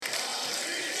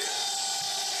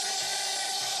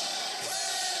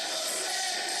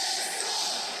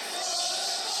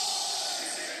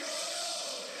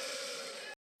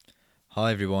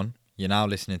Hi everyone, you're now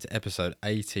listening to episode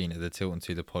 18 of the Tilt and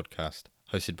Tudor podcast,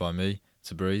 hosted by me,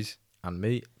 Tabriz. And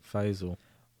me, Faisal.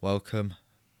 Welcome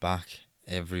back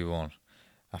everyone,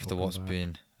 after Welcome what's back.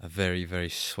 been a very, very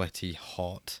sweaty,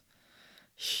 hot,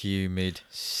 humid,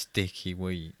 sticky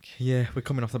week. Yeah, we're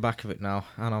coming off the back of it now,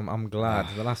 and I'm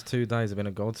glad. The last 2 days have been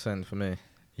a godsend for me.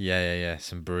 Yeah,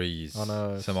 some breeze, I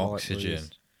know, some slight oxygen. breeze.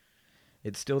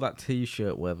 It's still that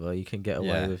t-shirt weather, you can get away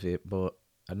Yeah. with it, but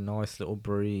a nice little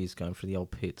breeze going through the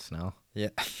old pits now. Yeah.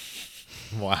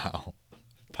 Wow.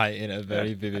 Painting a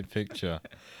very vivid picture.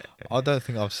 I don't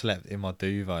think I've slept in my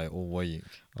duvet all week.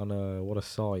 I know, what a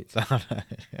sight.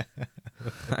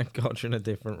 Thank God you're in a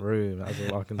different room, that's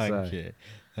all I can say.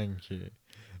 Thank you.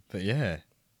 But yeah,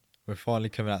 we're finally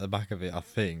coming out the back of it, I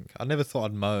think. I never thought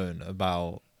I'd moan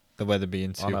about the weather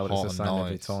being too I know, hot it's the and same nice.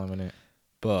 every time, innit?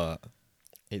 But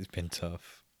it's been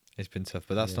tough.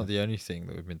 But that's Yeah. not the only thing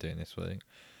that we've been doing this week.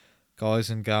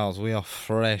 Guys and gals, we are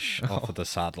fresh off of the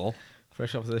saddle.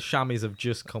 Fresh off, the chamois have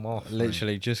just come off. mate.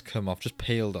 Literally just come off, just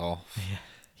peeled off.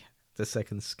 The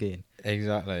second skin.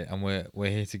 Exactly. And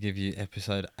we're here to give you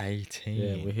episode 18.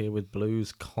 Yeah, we're here with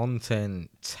Blues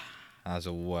content. As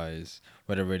always.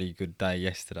 We had a really good day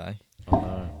yesterday. I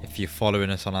know. If you're following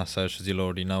us on our socials, you'll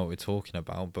already know what we're talking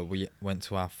about. But we went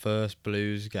to our first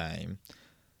Blues game.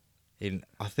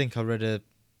 I think I read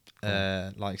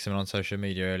something on social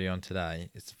media earlier on today.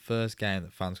 It's the first game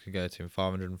that fans could go to in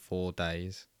 504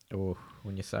 days. Oh,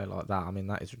 when you say it like that, I mean,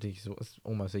 that is ridiculous. It's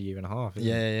almost a year and a half, isn't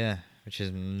it? Yeah. Which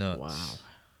is nuts. Wow.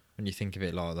 When you think of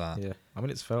it like that. Yeah. I mean,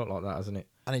 it's felt like that, hasn't it?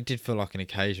 And it did feel like an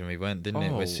occasion we went, didn't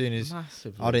it? As soon as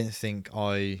massively. I didn't think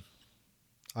I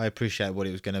appreciate what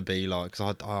it was going to be like,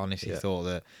 because I honestly thought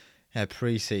that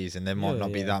pre-season there might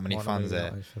not be that many fans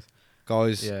there.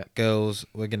 Guys, girls,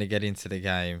 we're going to get into the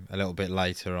game a little bit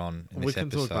later on in this episode. We can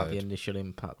talk about the initial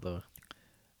impact, though.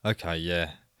 Okay,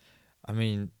 yeah. I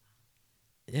mean,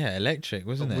 yeah, electric,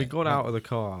 wasn't it? We got out of the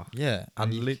car. Yeah.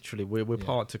 And literally, we're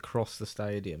parked across the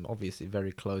stadium, obviously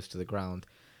very close to the ground.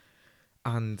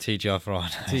 And TGI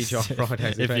Fridays. TGI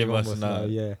Fridays, if you anyone must know.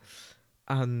 Yeah.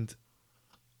 And,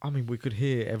 I mean, we could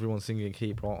hear everyone singing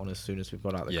Keep Right On as soon as we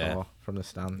got out of the car from the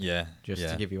stand. Yeah. Just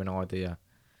to give you an idea.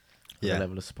 The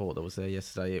level of support that was there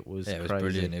yesterday, it was crazy.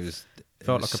 Brilliant. It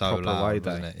felt was like so a proper loud, away day.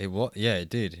 wasn't it? It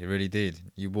did. It really did.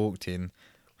 You walked in,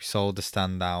 we sold the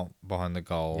stand out behind the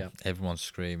goal. Yep. Everyone's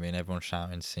screaming, everyone's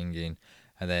shouting, singing,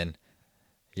 and then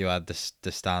you had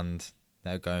the stand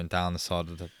going down the side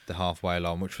of the halfway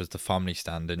line, which was the family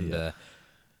stand, and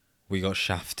we got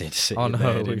shafted sitting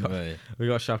there, didn't we? We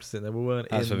got shafted sitting there. We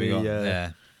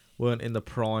weren't weren't in the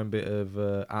prime bit of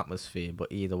atmosphere,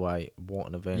 but either way, what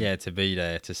an event! Yeah, to be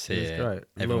there, to see it, great.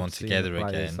 everyone Loved seeing together the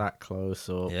players again. that close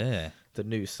up. Yeah, the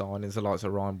new signings, the likes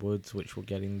of Ryan Woods, which we'll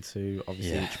get into,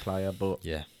 obviously each player, but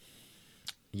yeah,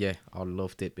 I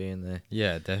loved it being there.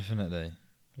 Yeah, definitely.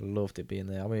 Loved it being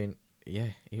there. I mean, yeah,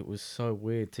 it was so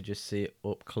weird to just see it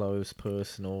up close,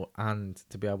 personal, and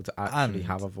to be able to actually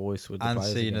have a voice with the players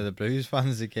and seeing again. other Blues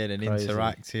fans again and Crazy.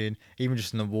 interacting, even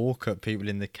just in the walk up, people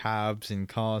in the cabs, in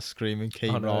cars screaming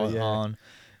 "Keep right on."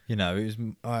 You know, it was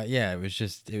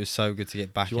it was so good to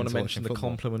get back. Do you want into to mention the football.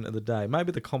 compliment of the day?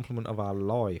 Maybe the compliment of our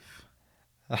life.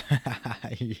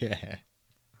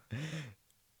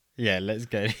 Yeah, let's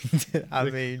get into it. I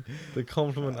mean, the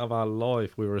compliment of our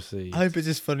life we received. I hope it's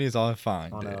as funny as I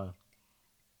find I it. know.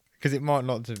 Because it might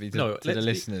not to be to the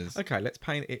listeners. Okay, let's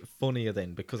paint it funnier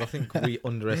then, because I think we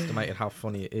underestimated how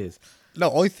funny it is.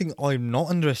 No, I think I'm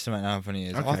not underestimating how funny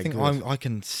it is. Okay, I think good. I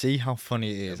can see how funny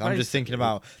it is. Yeah, I'm just thinking basically.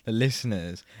 about the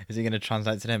listeners. Is it going to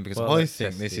translate to them? Because Well, I let's think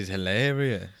test this it. is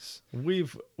hilarious.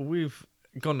 We've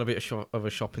gone a bit of a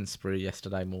shopping spree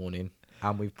yesterday morning,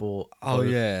 and we've bought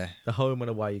Yeah. the home and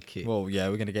away kit. Well, yeah,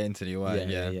 we're going to get into the away.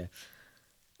 Yeah.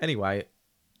 Anyway,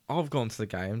 I've gone to the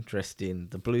game dressed in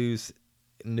the Blues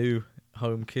new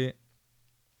home kit.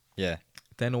 Yeah.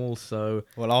 Then also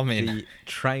the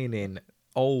training,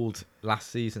 old last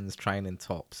season's training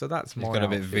top. So that's my It's got a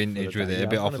bit outfit for vintage the with day. it, Yeah, a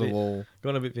bit I've off gone the wall.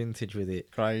 Gone a bit vintage with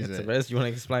it. Crazy. Do you want to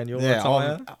explain your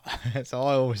attire? So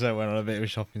I also went on a bit of a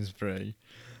shopping spree.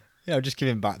 Yeah, just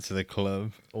giving back to the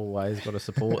club. Always got to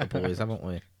support the boys, haven't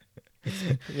we?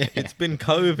 Yeah. It's been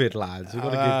COVID, lads. We've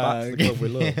got to give back to the club we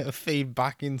love. Feed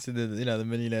back into the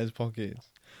millionaires' pockets.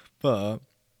 But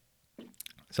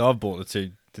so I've bought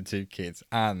the two kits,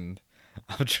 and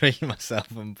I've treated myself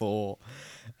and bought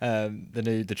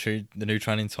the new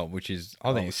training top, which is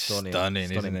I think it's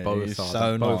stunning, isn't it? Both It's sides,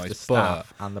 so both nice. the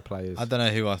staff and the players. I don't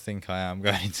know who I think I am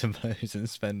going into Blues and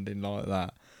spending like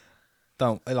that.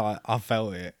 I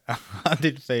felt it. I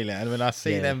did feel it, and when I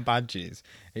see them badges,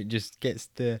 it just gets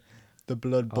the the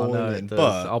blood I know boiling. it does.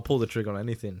 But I'll pull the trigger on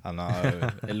anything. I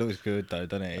know it looks good though,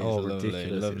 doesn't it? It's Oh, a lovely,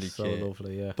 ridiculous! lovely It's so kit.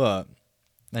 lovely, yeah. But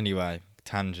anyway,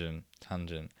 tangent.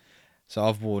 So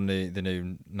I've worn the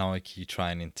new Nike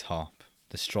training top,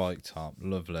 the strike top,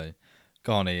 lovely.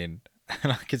 Gone in,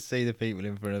 and I could see the people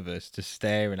in front of us just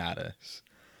staring at us.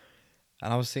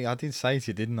 And I was thinking, I did say to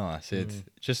you, didn't I? I said,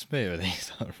 just me, or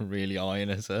these like really eyeing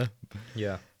us up.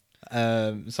 Yeah.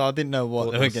 So I didn't know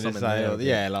what they were going to say. there, Or,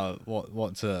 yeah, like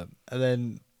what's up? And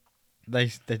then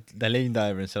they leaned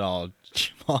over and said, "Oh, do you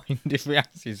mind if we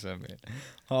ask you something?"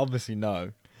 Obviously,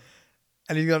 no.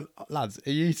 And he's gone, "Lads,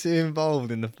 are you two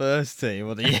involved in the first team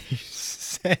or the youth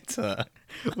setup?"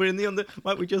 We're in the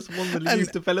mate, we just won the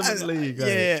Youth Development League.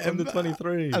 Yeah, under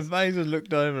 23s. And Mason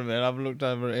looked over at me, and I've looked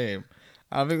over at him.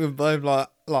 I think we've both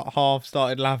like half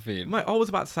started laughing. Mate, I was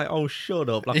about to say, "Oh, shut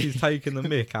up!" Like he's taking the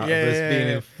mick out of us Yeah. being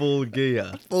in full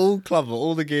gear. Full club,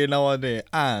 all the gear, no idea.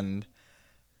 And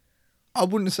I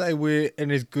wouldn't say we're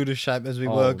in as good a shape as we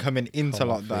were coming into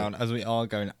lockdown as we are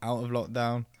going out of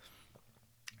lockdown.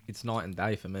 It's night and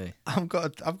day for me. I've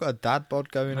got a dad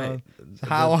bod going on. So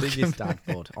how the biggest dad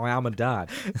bod. I am a dad.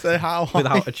 So how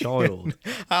without a child,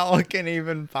 how I can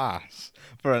even pass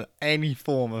for any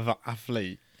form of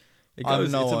athlete.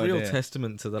 It's a real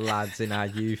testament to the lads in our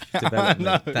youth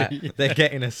development that they're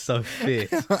getting us so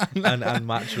fit and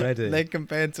match ready. They're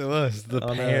compared to us, the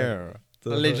pair.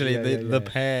 Literally the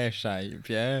pear shape,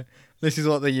 yeah. This is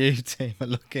what the youth team are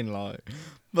looking like.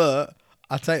 But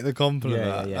I take the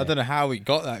compliment. I don't know how we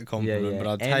got that compliment, but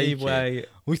I'll take it.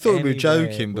 We thought we were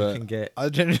joking, but I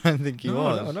genuinely don't think he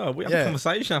was. No. We had a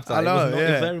conversation after that.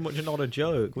 It was very much not a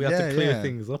joke. We had to clear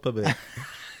things up a bit.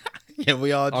 Yeah,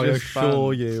 we are just fans. I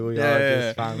assure you, we are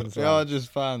just fans. We are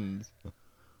just fans.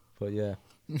 But yeah,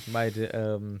 made it.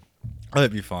 I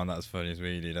hope you find that as funny as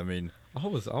we did. I mean, I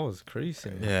was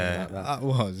creasing. Yeah, that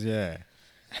was, yeah.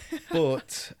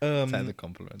 But take the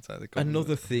compliment.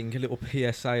 Another thing, a little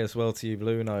PSA as well to you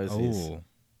Blue Noses.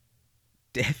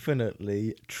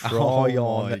 Definitely try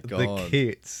on the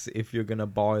kits if you're gonna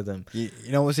buy them. You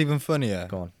know what's even funnier?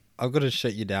 Go on. I've got to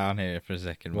shut you down here for a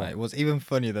second, mate. What's even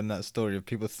funnier than that story of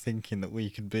people thinking that we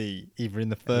could be either in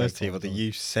the first team or the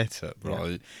youth setup,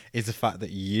 right? Is the fact that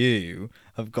you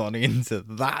have gone into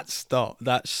that store,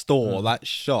 that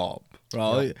shop,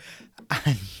 right?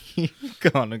 And you've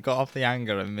gone and got off the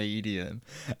Anger and medium,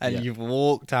 and you've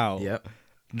walked out. Yep.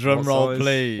 Drum roll,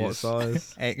 please. What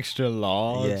size? Extra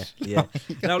large. Yeah.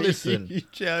 Now listen,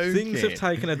 joking? Things have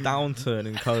taken a downturn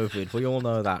in COVID. We all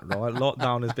know that, right?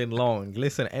 Lockdown has been long.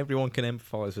 Listen, everyone can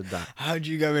empathise with that. How do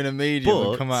you go in a medium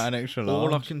and come out an extra large?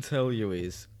 All I can tell you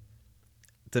is,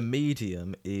 the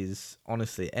medium is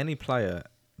honestly any player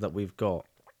that we've got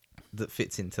that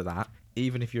fits into that.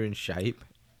 Even if you're in shape,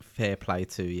 fair play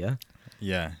to you.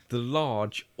 Yeah. The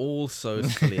large also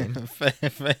slim.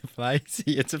 fair play to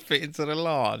you to fit into the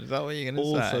large. Is that what you're going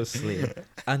to say? Also slim.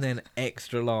 And then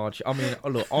extra large. I mean,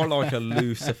 look, I like a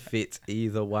looser fit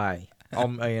either way.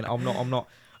 I'm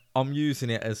using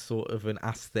it as sort of an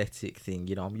aesthetic thing,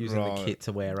 you know. I'm using the kit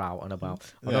to wear out and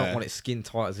about. I don't want it skin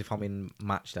tight as if I'm in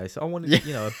match day. So I want it,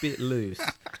 a bit loose.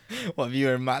 What if you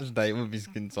were in match day? It would be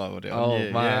skin tight, would it?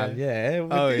 Man, yeah.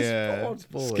 Pods,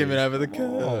 skimming over the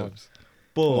curves.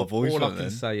 But all I can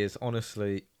say is,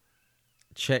 honestly,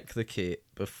 check the kit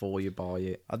before you buy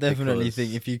it. I definitely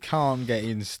think if you can't get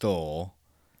in store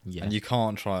and you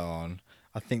can't try it on,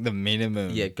 I think the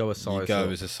minimum go a size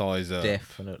is a size up.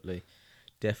 Definitely.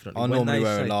 I normally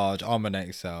wear a large. I'm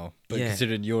an XL, but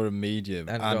considering you're a medium,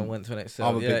 and I went to an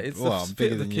XL. It's the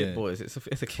fit of the kit, boys. It's the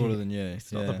fit of the kit. Taller than you.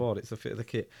 It's not the bod. It's the fit of the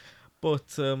kit.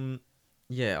 But I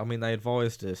mean, they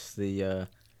advised us, the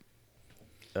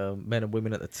men and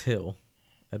women at the till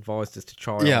advised us to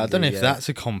try. Yeah, I don't know if that's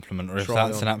a compliment or if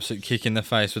that's an absolute kick in the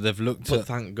face. Where they've looked at,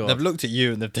 thank God, they've looked at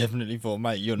you and they've definitely thought,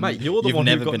 mate, you're the one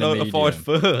who got notified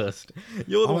first.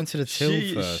 I went to the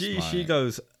till first. She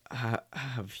goes,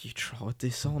 have you tried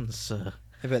this on, sir?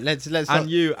 Yeah, but let's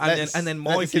and then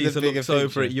Mikey looks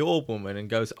over at your woman and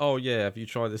goes, oh yeah, have you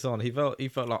tried this on? He felt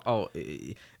like, oh,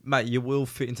 mate, you will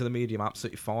fit into the medium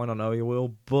absolutely fine. I know you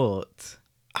will, but.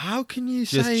 How can you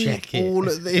say all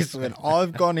of this when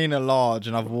I've gone in a large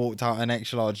and I've walked out an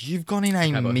extra large? You've gone in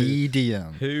a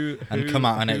medium and come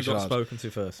out an extra large. Who got spoken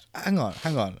to first? Hang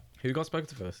on. Who got spoken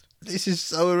to first? This is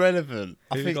so irrelevant.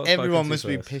 I think everyone must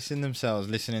be pissing themselves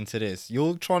listening to this.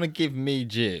 You're trying to give me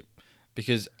jip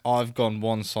because I've gone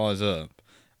one size up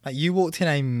Mate, you walked in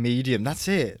a medium. That's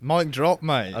it. Mic drop,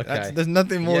 mate. Okay. There's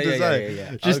nothing more to say.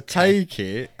 Yeah. Just Okay. take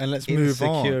it and let's move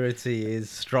on. Insecurity is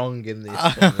strong in this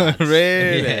one, lads.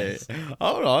 Really? Yes.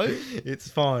 All right. It's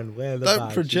fine. Wear the Don't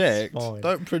badge. project. It's fine.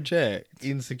 Don't project.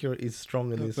 Insecurity is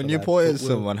strong in this When one, you lads, point but at we'll-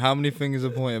 someone, how many fingers are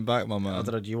pointing back, my I man?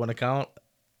 don't know. Do you want to count?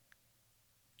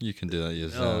 You can do that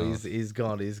yourself. Oh, he's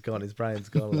gone. He's gone. His brain's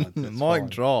gone, lads. It's Mic fine.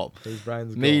 drop. His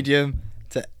brain's gone. Medium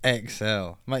to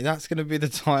XL. Mate, that's going to be the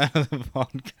title of the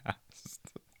podcast.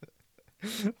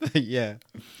 But yeah.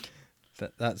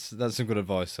 That's some good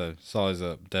advice, though. Size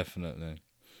up, definitely.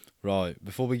 Right,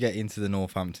 before we get into the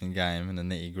Northampton game and the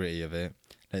nitty-gritty of it,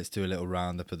 let's do a little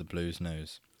roundup of the Blues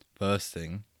news. First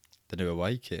thing, the new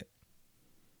away kit.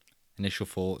 Initial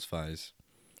thoughts phase.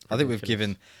 I think we've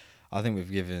given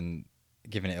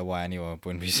it away anyway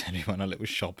when we said we went on a little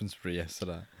shopping spree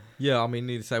yesterday. Yeah, I mean,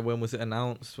 need to say, when was it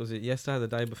announced? Was it yesterday or the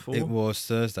day before? It was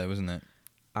Thursday, wasn't it?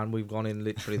 And we've gone in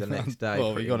literally the next day. Well,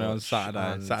 we pretty got it on much,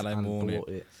 Saturday and morning. bought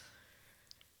it.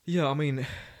 Yeah, I mean,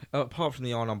 apart from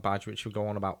the iron-on badge, which we go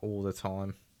on about all the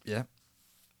time, Yeah.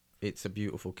 it's a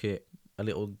beautiful kit. A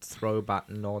little throwback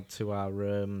nod to our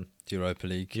Europa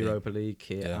League kit. Europa League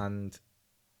kit, Yeah. and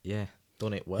yeah,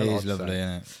 done it well. It is I'd lovely, say.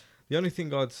 isn't it? The only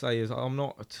thing I'd say is I'm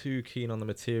not too keen on the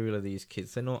material of these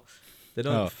kits. They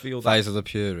don't feel that. Phase of the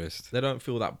purist. They don't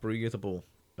feel that breathable.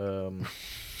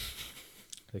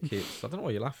 The kits. I don't know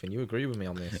why you're laughing. You agree with me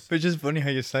on this? But it's just funny how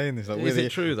you're saying this. Like, Is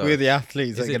it true though? We're the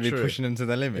athletes that Is are it going to be true? pushing them to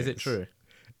their limits. Is it true?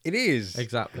 It is.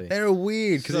 Exactly. They're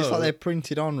weird because it's So- like they're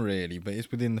printed on really, but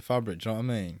it's within the fabric. Do you know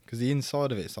what I mean? Because the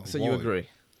inside of it's like So white. you agree?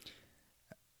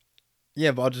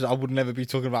 Yeah, but I would never be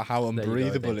talking about how There you go,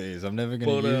 unbreathable then. it is. I'm never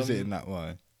going But, to use it in that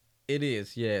way. It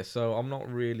is, yeah. So I'm not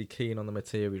really keen on the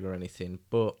material or anything,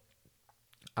 but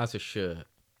as a shirt,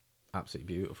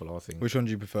 absolutely beautiful, I think. Which one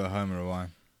do you prefer, home or away?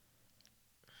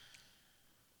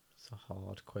 It's a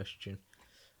hard question.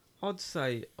 I'd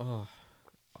say the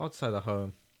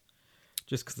home,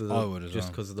 just because of I would as just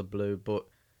well. because of the blue. But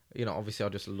you know, obviously, I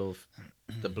just love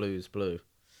the Blues blue.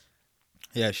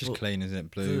 Yeah, it's just Well, clean, isn't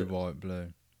it? Blue, the- white,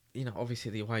 blue. You know,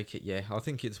 obviously the away kit. Yeah, I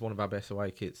think it's one of our best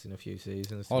away kits in a few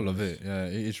seasons. to I be love honest. it. Yeah,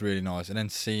 it is really nice. And then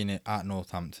seeing it at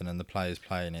Northampton and the players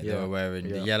playing it, they Yeah, were wearing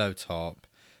the yeah. yellow top,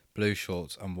 blue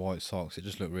shorts, and white socks. It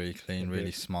just looked really clean, It really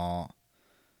did. smart.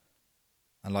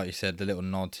 And like you said, the little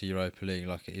nod to Europa League,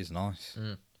 like it is nice.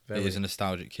 Very, It is a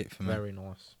nostalgic kit for me. very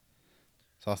nice.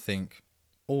 So I think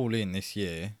all in this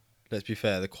year, let's be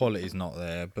fair, the quality's not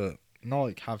there, but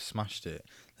Nike have smashed it.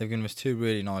 They've given us two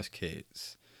really nice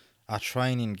kits. Our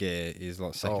training gear is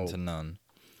like second Oh. to none.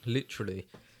 Literally,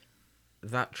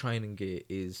 that training gear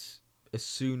is, as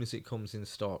soon as it comes in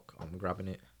stock, I'm grabbing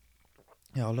it.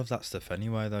 Yeah, I love that stuff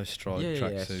anyway, those striped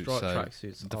tracksuits. Striped So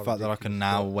tracksuits. the are fact that I can ridiculous,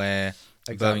 now but- wear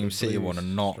Exactly, Birmingham City one blues,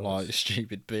 and not stripes. like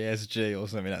stupid BSG or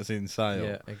something that's in sale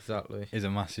Yeah, exactly. is a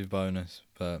massive bonus.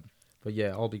 But But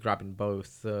yeah, I'll be grabbing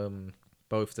both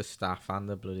the staff and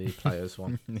the bloody players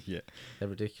one. yeah, They're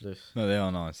ridiculous. no, they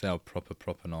are nice. They are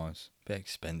proper nice. Bit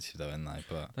expensive though, aren't they?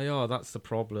 But They are. That's the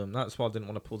problem. That's why I didn't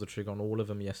want to pull the trigger on all of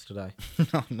them yesterday.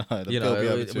 no, they'll You be know,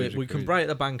 over we 200 can quid. break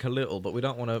the bank a little, but we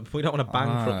don't want to. We don't want to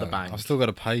bankrupt the bank. I've still got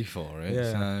to pay for it.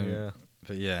 yeah, so, yeah.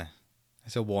 But yeah,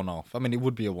 it's a one-off. I mean, it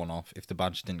would be a one-off if the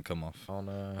badge didn't come off. On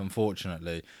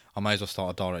Unfortunately, I may as well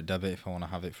start a direct debit if I want to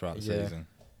have it throughout the Yeah. season.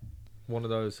 one of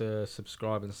those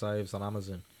subscribe and saves on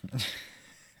Amazon.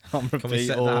 On Can we repeat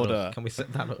set that order up? Can we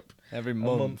set that up? every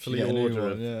month. monthly you get a new order.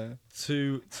 one, yeah.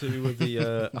 Two of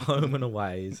the home and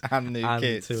aways, And new and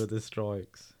kits. two of the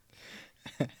strikes.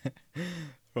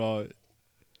 Right.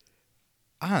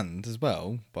 And as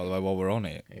well, by the way, while we're on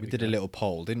it, Here we we did a go. little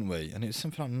poll, didn't we? And it was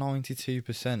something like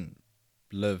 92%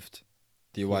 loved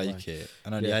the away Away. kit,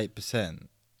 and only Yeah. 8%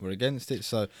 were against it.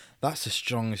 So that's the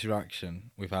strongest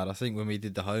reaction we've had. I think when we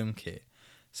did the home kit,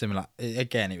 similar.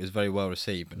 Again, it was very well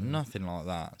received, but nothing like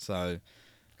that. So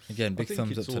again, big I think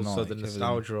thumbs it's up to also Nike. the Everything-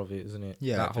 nostalgia of it, isn't it?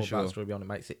 Yeah, that for whole sure. backstory behind it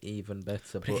makes it even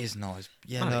better. But it is nice.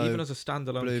 man, Yellow, even as a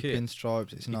standalone blue kit,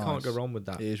 pinstripes. It's you nice. can't go wrong with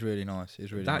that. It is really nice.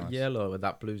 It's really that nice. yellow and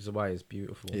that blues away is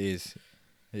beautiful. It is.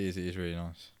 It is really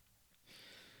nice.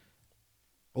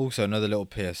 Also, another little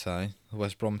PSA: the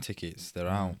West Brom tickets, they're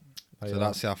out. They So are.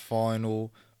 that's our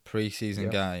final pre-season Yeah.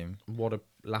 game. What a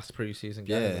last pre-season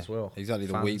game Yeah, as well. exactly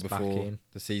the Fans week back before in.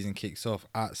 the season kicks off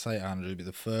at St Andrews. It'll be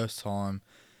the first time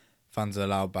fans are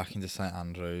allowed back into St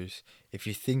Andrews. If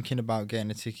you're thinking about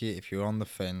getting a ticket, if you're on the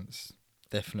fence,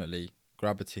 definitely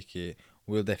grab a ticket.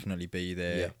 We'll definitely be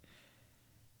there. Yeah.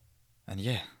 And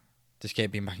yeah, just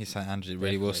being back in St Andrews, it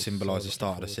really will Definitely, symbolise so the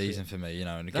start of the looking forward to season it. for me, you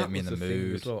know, and That get me in was the thing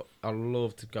mood. as well. I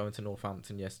loved going to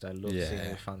Northampton yesterday. Loved seeing all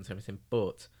Yeah. the fans and everything.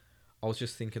 But I was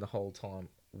just thinking the whole time,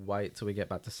 wait till we get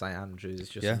back to St Andrews. It's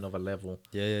just Yeah. another level.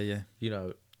 Yeah. You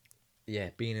know,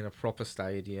 being in a proper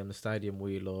stadium, the stadium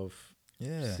we love,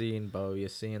 Yeah. seeing Bowyer,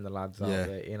 seeing the lads out Yeah.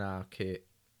 there in our kit.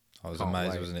 I was Can't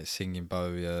amazed, wait. wasn't it? Singing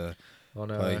Bowyer, On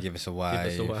Bowyer, give us a wave.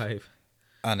 Give us a wave.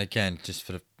 And again, just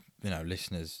for the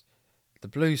listeners, the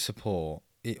Blues support,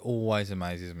 it always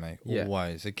amazes me. Yeah.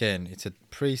 Always. Again, it's a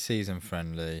pre-season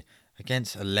friendly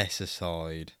against a lesser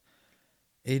side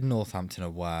in Northampton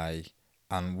away,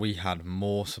 and we had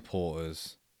more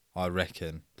supporters, I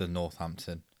reckon, than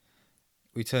Northampton.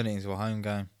 We turned it into a home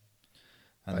game.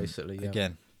 And Basically, yeah.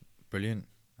 again, brilliant,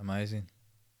 amazing.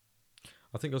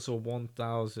 I think I saw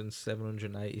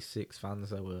 1,786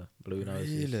 fans there were, Blue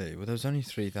Noses. Really? Well, there was only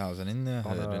 3,000 in there,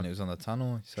 I heard, and it was on the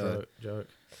tannoy. So Joke.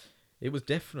 It was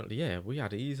definitely, we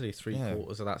had easily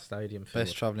three-quarters of that stadium filled.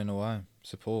 best travelling away.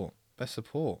 Support. Best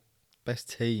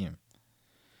team.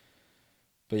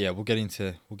 But yeah, we'll get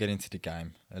into the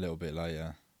game a little bit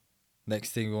later.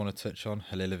 Next thing we want to touch on,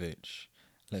 Halilovic.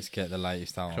 Let's get the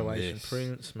latest out Croatian on this.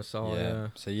 Prince, Messiah. Yeah.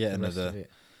 So yet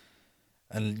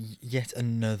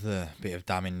another bit of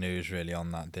damning news really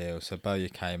on that deal. So Bowyer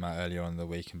came out earlier on in the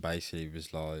week and basically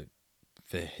was like,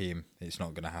 for him, it's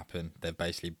not going to happen. They've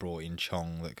basically brought in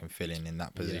Chong that can fill in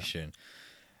that position.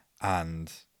 Yeah. And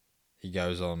he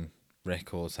goes on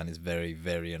record saying it's very,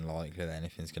 very unlikely that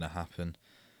anything's going to happen.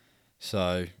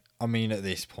 So, I mean, at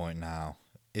this point now,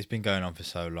 it's been going on for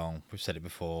so long. We've said it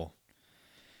before.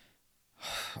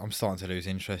 I'm starting to lose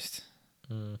interest.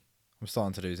 I'm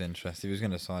starting to lose interest. If he was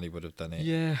going to sign, he would have done it.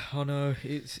 Yeah, I know.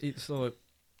 It's like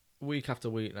week after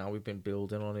week now we've been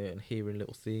building on it and hearing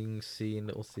little things, seeing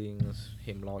little things,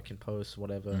 him liking posts,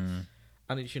 whatever.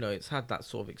 And it's, it's had that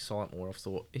sort of excitement where I've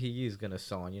thought he is going to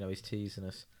sign, he's teasing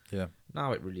us. Yeah.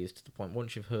 Now it really is to the point.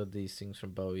 Once you've heard these things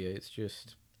from Bowyer, it's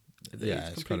just...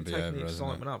 it's got to be over, the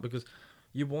excitement out because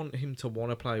you want him to want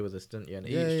to play with us, don't you? And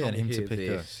and him to pick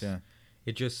us,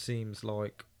 it just seems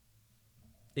like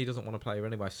he doesn't want to play here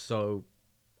anyway, so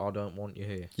I don't want you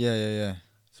here. Yeah.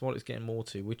 It's what it's getting more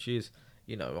to, which is,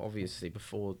 obviously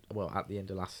at the end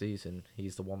of last season,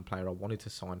 he's the one player I wanted to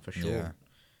sign for sure. Yeah.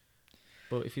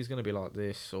 But if he's going to be like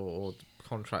this or the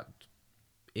contract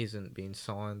isn't being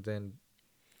signed, then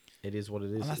it is what it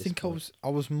is. And I think I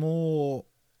was more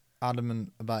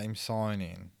adamant about him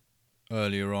signing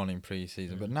earlier on in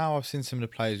pre-season, but now I've seen some of the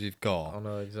players we've got, I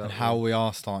know exactly, and how we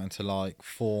are starting to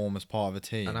form as part of a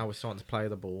team, and how we're starting to play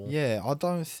the ball. Yeah, I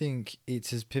don't think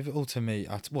it's as pivotal to me.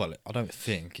 I don't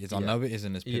think it's. I know it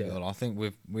isn't as pivotal. I think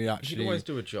we actually always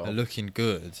do a job. Are looking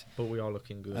good, but we are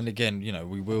looking good. And again,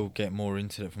 we will get more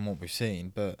into it from what we've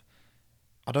seen, but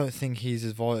I don't think he's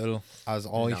as vital as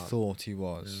I thought he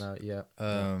was. No, yeah.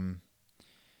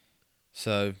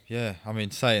 So, yeah, I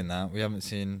mean, saying that, we haven't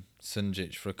seen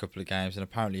Sunjic for a couple of games, and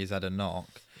apparently he's had a knock.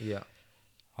 Yeah.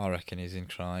 I reckon he's in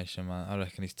Croatia, man. I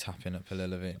reckon he's tapping up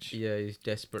Halilovic. Yeah, he's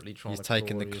desperately trying to... He's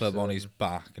taking the club on his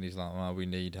back, and he's like, well, we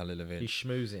need Halilovic. He's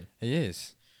schmoozing. He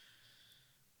is.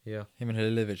 Yeah. Him and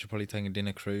Halilovic are probably taking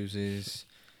dinner cruises.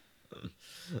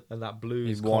 And that Blues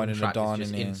he's whining contract and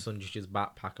is just dining in Sunjic's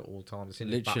backpack at all times. It's in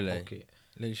his back pocket.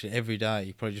 Literally every day,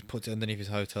 he probably just puts it underneath his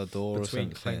hotel door or something.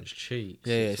 Between clenched cheeks.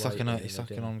 Yeah, it's like an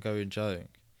ongoing joke.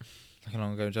 Like an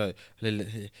ongoing joke.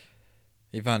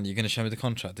 Ivan, you're going to show me the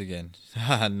contract again?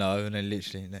 No, and then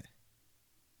literally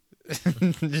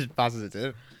just passes it to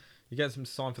him. He gets him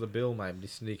signed for the bill, mate, but he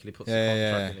sneakily puts the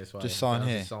contract in his way. Just sign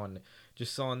here.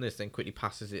 Just sign this, then quickly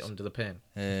passes it under the pen.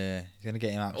 Yeah, he's going to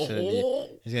get him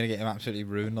absolutely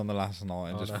ruined on the last night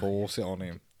and just force it on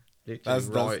him. That's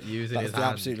the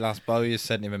absolute last. Bowyer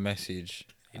sent him a message.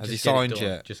 Has he signed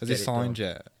yet? Has he signed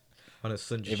yet? On his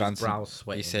son, just brow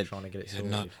sweating, he said, trying to get it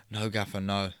sorted. No, Gaffer,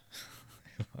 no.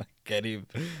 Get him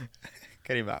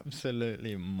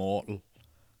absolutely immortal.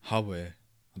 How I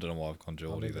don't know why I've gone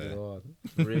Geordie there. I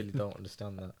really don't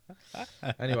understand that.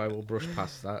 Anyway, we'll brush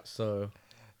past that.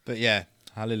 But yeah,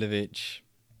 Halilovic.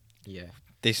 Yeah.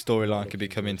 This storyline could be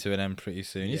coming to an end pretty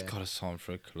soon. Yeah. He's got to sign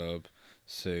for a club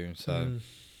soon, so...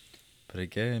 But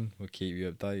again, we'll keep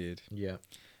you updated. Yeah.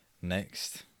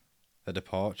 Next, a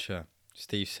departure.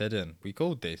 Steve Seddon. We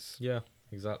called this. Yeah,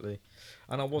 exactly.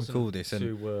 And I wasn't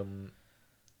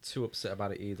too upset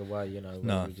about it either way,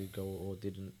 whether we did go or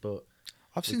didn't. But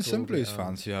I've seen some Blues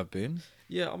fans who have been.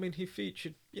 Yeah, I mean, he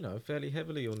featured, fairly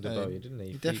heavily under Bowyer, didn't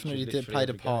he? He definitely did play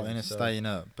a part in us staying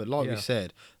up. But like we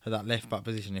said, at that left-back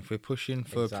position, if we're pushing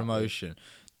for promotion...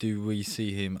 Do we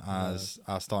see him as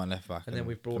our starting left back? And then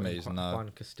we've brought in Juan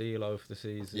Castillo for the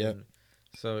season. Yep.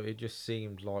 So it just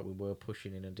seemed like we were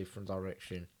pushing in a different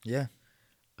direction. Yeah.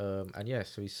 So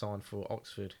he signed for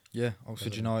Oxford. Yeah,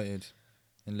 Oxford United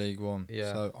in League One.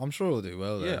 Yeah. So I'm sure he'll do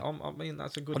well there. Yeah, I mean,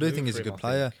 that's a good I do think he's a good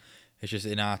player. It's just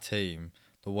in our team,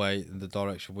 the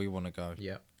direction we want to go.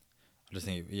 Yeah. I just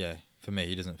think, for me,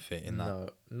 he doesn't fit in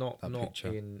that. No, not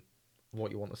picture. in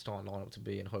what you want the starting lineup to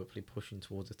be, and hopefully pushing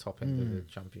towards the top end of the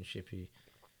championship.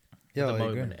 Yeah, at the I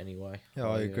moment, agree. anyway. Yeah,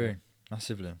 I agree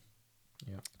massively.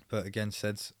 Yeah. But again,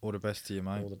 Seds, all the best to you,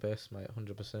 mate. All the best, mate.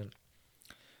 100%.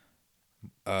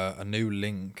 A new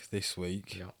link this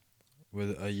week. Yeah.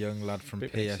 With a young lad from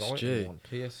Bit PSG. one.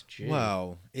 PSG.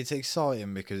 Well, it's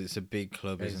exciting because it's a big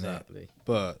club, isn't it?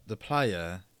 But the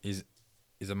player is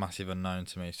a massive unknown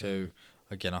to me. So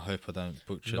again, I hope I don't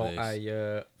butcher Not this.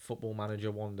 a Football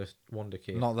Manager wonder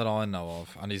kid. Not that I know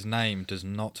of, and his name does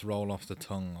not roll off the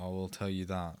tongue. I will tell you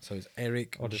that. So it's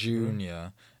Eric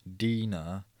Junior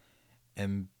Dina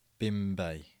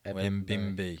Mbimbe. Or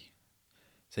Mbimbe.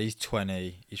 So he's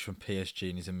 20. He's from PSG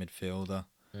and he's a midfielder.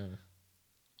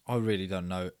 I really don't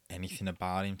know anything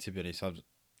about him, to be honest. I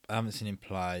haven't seen him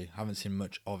play, haven't seen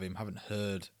much of him, haven't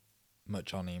heard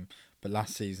much on him. But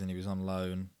last season he was on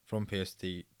loan from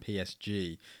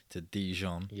PSG to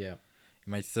Dijon. Yeah.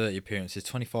 He made 30 appearances,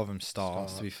 25 of them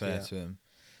starts, to be fair to him.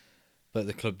 But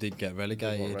the club did get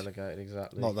relegated.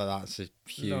 Exactly. Not that that's a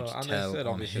huge and tell they said,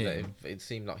 on obviously, him. that it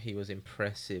seemed like he was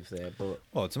impressive there, but...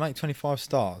 Well, to make 25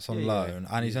 starts on loan,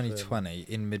 and he's only 20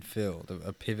 in midfield,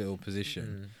 a pivotal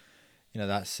position,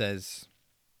 that says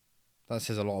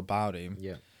a lot about him.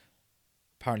 Yeah.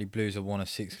 Apparently Blues are one of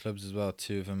 6 clubs as well.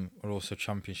 2 of them are also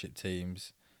championship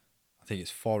teams. I think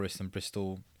it's Forest and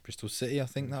Bristol City, I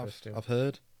think that I've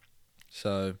heard.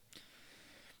 So,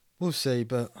 we'll see,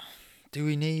 but do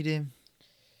we need him?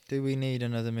 Do we need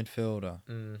another midfielder?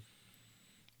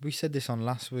 We said this on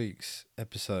last week's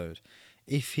episode.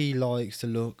 If he likes the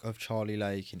look of Charlie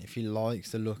Lakin, if he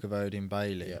likes the look of Odin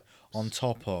Bailey, on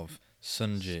top of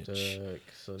Sunjic,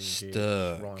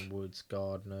 Sturck, Ryan Woods,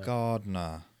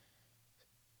 Gardner.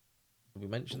 We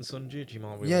mentioned Sunjic. You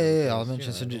might. Yeah. I'll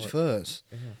mention Sunjic first.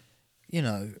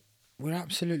 Yeah. We're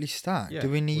absolutely stacked. Yeah, Do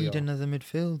we need another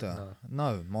midfielder?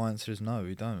 No. My answer is no.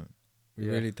 We don't. We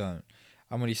really don't.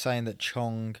 And when he's saying that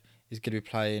Chong is going to be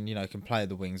playing, can play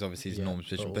the wings, obviously his normal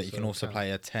position, but he can also play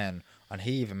a 10. And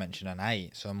he even mentioned an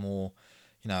 8, so a more,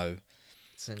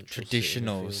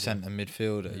 traditional centre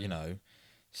midfielder,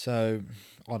 So,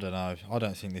 I don't know. I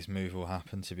don't think this move will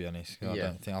happen, to be honest.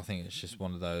 I think it's just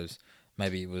one of those.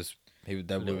 Maybe we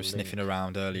were sniffing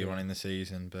around earlier on in the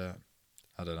season, but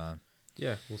I don't know.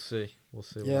 Yeah, we'll see. We'll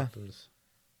see what happens.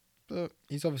 But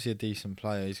he's obviously a decent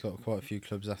player. He's got quite a few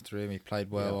clubs after him. He played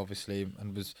well, obviously,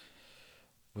 and was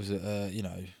a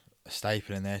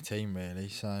staple in their team, really.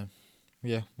 So,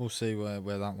 yeah, we'll see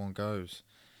where that one goes.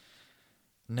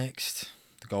 Next,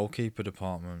 the goalkeeper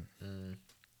department.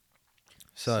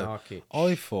 So, Sarkic.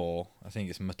 I think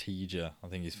it's Matija. I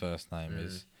think his first name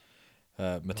is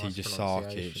Matija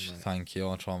Sarkic. Thank you.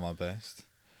 I'll try my best.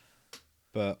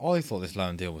 But I thought this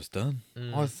loan deal was done.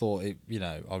 I thought it,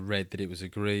 I read that it was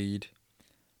agreed,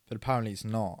 but apparently it's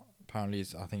not. Apparently,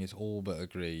 I think it's all but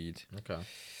agreed. Okay.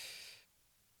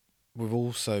 We've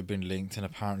also been linked, and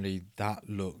apparently that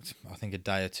looked, I think a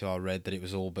day or two I read that it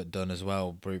was all but done as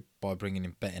well by bringing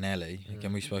in Bettinelli.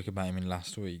 Again, we spoke about him in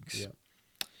last week's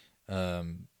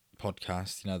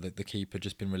podcast. The keeper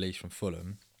just been released from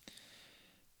Fulham.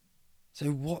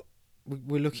 So what?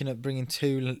 We're looking at bringing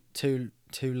two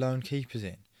lone keepers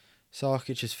in.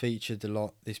 Sarkic has featured a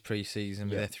lot this pre-season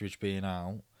with Etheridge being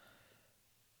out.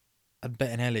 And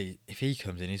Bettinelli, if he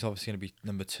comes in, he's obviously going to be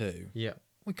number 2. Yeah.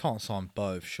 We can't sign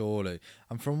both, surely.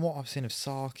 And from what I've seen of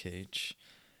Sarkic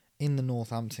in the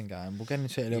Northampton game, we'll get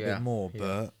into it a little bit more,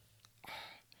 but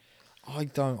I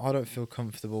don't feel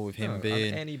comfortable with him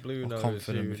being... any Blue knows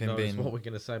confident with him being what we're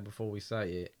going to say before we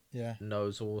say it. Yeah.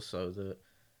 Knows also that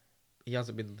he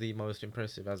hasn't been the most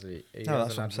impressive, has he? He No, hasn't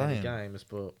that's what I'm had many saying. games,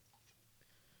 but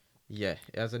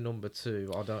as a number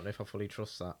 2, I don't know if I fully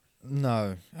trust that.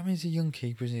 No. I mean, he's a young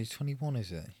keeper, isn't he? He's 21, is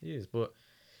he? He is, but...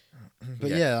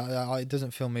 But it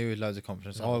doesn't fill me with loads of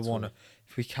confidence. No,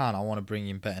 if we can, I want to bring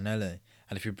in Bettinelli.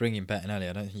 And if you bring in Bettinelli,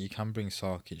 I don't think you can bring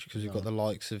Sarkic because we've got the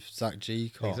likes of Zach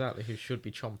Gcott. Exactly, who should be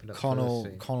chomping at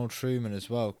Connell Truman as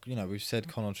well. We've said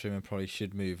Connell Truman probably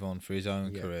should move on for his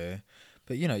own career.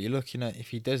 But, you're looking at, if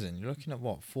he doesn't, you're looking at,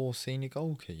 4 senior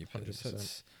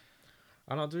goalkeepers?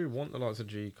 And I do want the likes of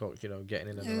Gcott, getting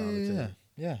in and around the team.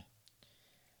 Yeah.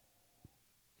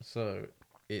 So,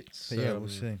 it's... we'll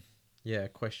see. Yeah,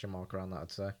 question mark around that, I'd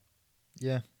say.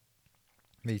 Yeah,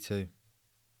 me too.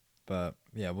 But,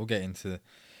 we'll get into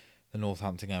the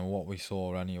Northampton game, what we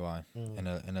saw anyway, in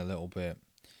a little bit.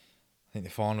 I think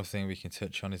the final thing we can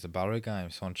touch on is the Barrow game.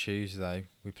 So on Tuesday,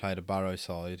 we played a Barrow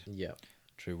side. Yeah.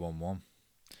 Drew 1-1.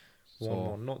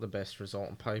 1-1, not the best result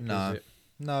on paper, is it?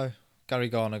 No. Gary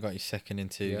Gardner got his second in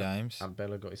 2 Yeah. games. And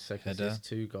Bella got his second Header. assist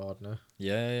to Gardner.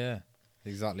 Yeah.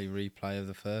 Exactly replay of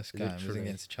the first game, wasn't it,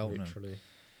 against Cheltenham. Literally.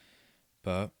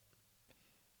 But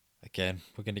again,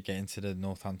 we're going to get into the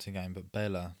Northampton game. But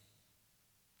Bella,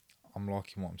 I'm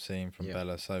liking what I'm seeing from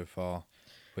Bella so far.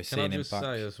 We're Can I seeing him just back.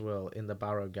 say as well, in the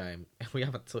Barrow game, we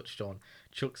haven't touched on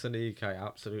Chukwuemeka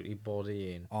absolutely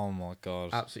bodying. Oh my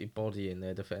God. Absolutely bodying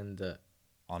their defender.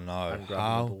 I know. And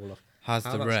grabbing the ball off. How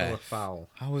that's not a foul?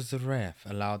 How was the ref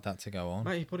allowed that to go on?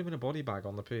 Mate, he put him in a body bag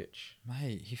on the pitch.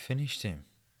 Mate, he finished him.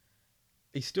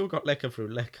 He still got Leka through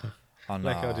Leka. I know.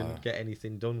 Leka didn't get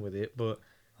anything done with it, but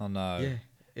I know. yeah,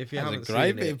 if you That was haven't a great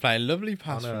seen bit it, of play. Lovely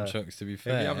pass from Chucks, to be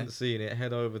fair. if you haven't seen it,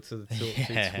 head over to the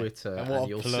Yeah. Twitter And and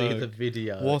you'll see the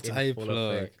video. What in a full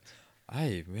plug. effect.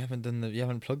 Hey, you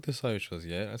haven't plugged the socials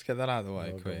yet. Let's get that out of the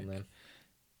way Well quick. done then.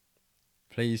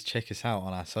 Please check us out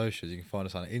on our socials. You can find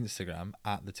us on Instagram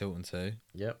at the Tilton 2.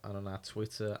 Yep, and on our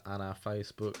Twitter and our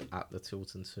Facebook at the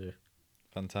Tilton 2.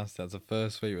 Fantastic. That's the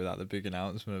first week without the big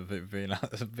announcement of it being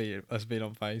us being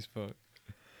on Facebook.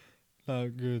 Oh,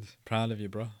 good. Proud of you,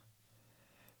 bro.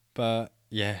 But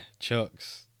yeah,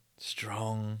 Chucks,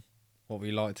 strong. What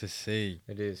we like to see.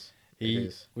 It is.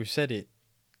 We've said it,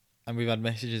 and we've had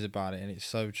messages about it, and it's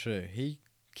so true. He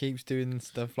keeps doing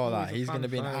stuff like that. He's going to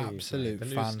be an absolute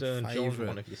fan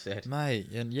favourite, if you said.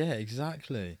 mate. And yeah,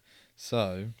 exactly.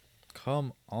 So,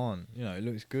 come on. You know, it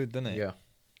looks good, doesn't it? Yeah.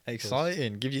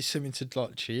 Exciting. Gives you something to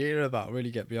like cheer about,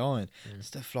 really get behind.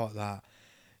 Stuff like that.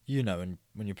 You know,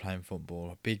 when you're playing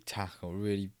football, a big tackle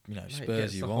really,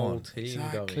 spurs you on. Whole team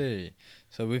exactly. going.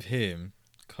 So with him,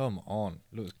 come on.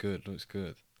 Looks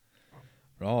good.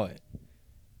 Right.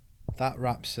 That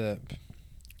wraps up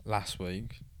last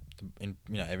week.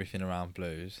 Everything around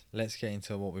Blues. Let's get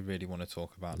into what we really want to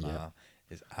talk about now.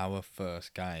 Is our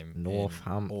first game.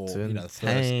 Northampton. The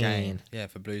first game. Yeah,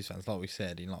 for Blues fans, like we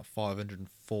said, in like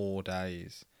 504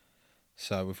 days.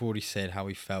 So we've already said how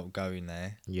we felt going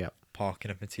there. Yep.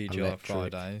 Parking up at TGI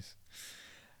Fridays.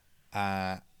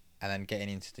 And then getting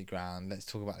into the ground. Let's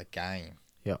talk about the game.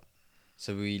 Yep.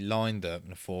 So we lined up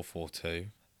in a 4-4-2.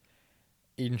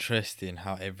 Interesting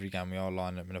how every game we are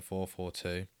lined up in a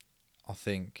 4-4-2. I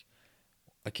think,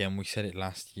 again, we said it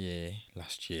last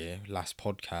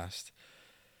podcast.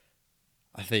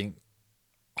 I think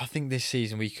this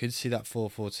season we could see that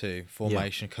 4-4-2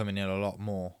 formation coming in a lot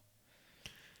more.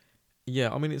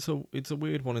 Yeah, I mean it's a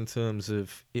weird one in terms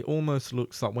of it almost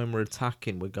looks like when we're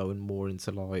attacking we're going more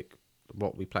into like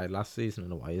what we played last season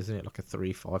in a way, isn't it? Like a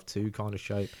 3-5-2 kind of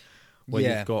shape.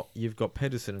 Where you've got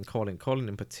Pedersen and Colin. Colin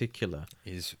in particular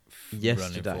is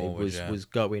yesterday forward, was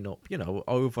going up,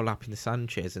 overlapping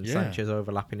Sanchez and Sanchez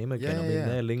overlapping him again. I mean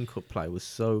their link up play was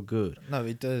so good. No,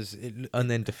 it does. And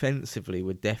then defensively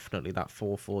we're definitely that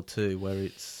 4-4-2 where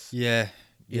it's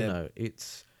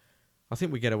it's I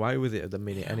think we get away with it at the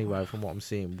minute anyway from what I'm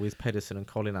seeing with Pedersen and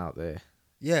Colin out there.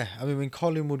 Yeah, I mean when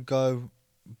Colin would go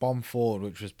bomb forward,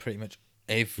 which was pretty much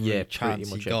every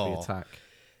chance he got, every attack.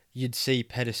 You'd see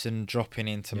Pedersen dropping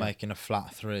into making a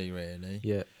flat 3, really.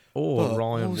 Yeah. Or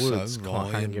Ryan Woods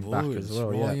hanging back as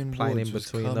well. Playing in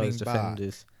between those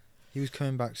defenders. He was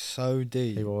coming back so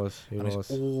deep. He was.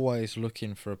 He's always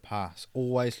looking for a pass.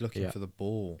 Always looking for the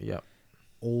ball. Yeah.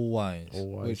 Always.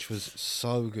 Which was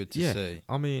so good to see.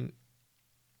 I mean,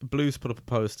 Blues put up a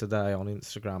post today on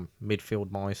Instagram, midfield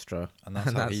maestro. And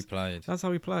that's how he played. That's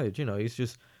how he played. He's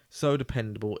just so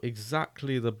dependable.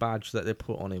 Exactly the badge that they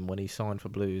put on him when he signed for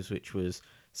Blues, which was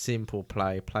simple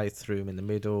play through him in the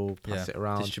middle, pass it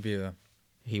around. Distributor.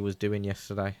 He was doing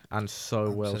yesterday, and so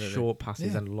well. Short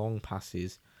passes and long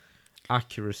passes,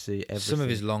 accuracy, everything. Some of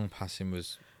his long passing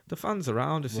was... The fans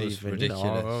around us even, ridiculous.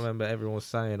 I remember everyone was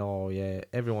saying,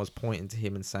 everyone's pointing to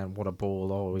him and saying, what a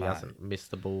ball, he hasn't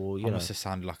missed the ball, I must have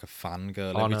sounded like a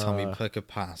fangirl every time he took a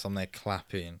pass, I'm there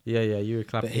clapping. Yeah, you were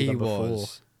clapping before.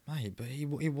 Mate, but he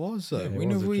was though.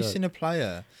 We've seen a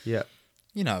player,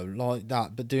 like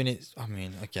that, but doing it. I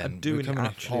mean, again, we're coming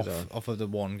off of the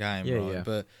one game, right? Yeah.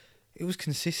 But it was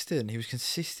consistent. He was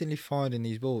consistently finding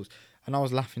these balls, and I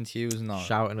was laughing to you, wasn't I?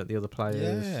 Shouting at the other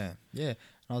players. Yeah. And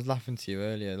I was laughing to you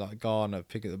earlier, like Garner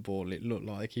pick at the ball. It looked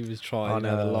like he was trying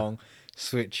the long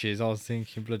switches. I was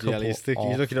thinking, bloody hell, he's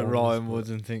looking at Ryan Woods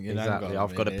and thinking, exactly,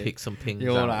 I've got to pick some pings.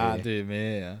 You want to outdo me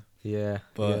here. Yeah,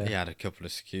 but he had a couple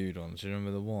of skewed ones. Do you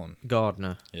remember the one?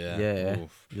 Gardner. Yeah.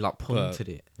 Oof. He punted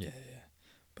it. Yeah.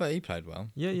 But he played well.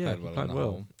 Yeah, he played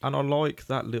well. And I like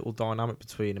that little dynamic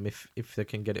between them if they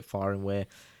can get it firing where,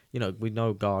 we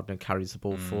know Gardner carries the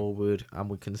ball forward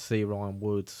and we can see Ryan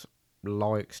Woods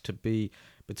likes to be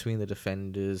between the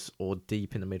defenders or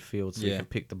deep in the midfield so he can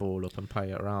pick the ball up and play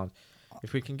it around.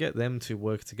 If we can get them to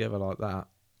work together like that,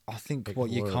 I think It what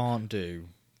could you work. can't do,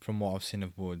 from what I've seen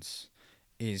of Woods,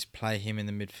 is play him in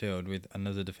the midfield with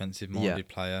another defensive-minded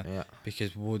player, Yeah,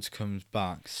 because Woods comes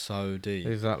back so deep.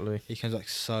 exactly. He comes back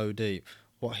so deep.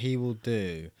 What he will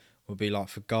do will be like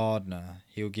for Gardner,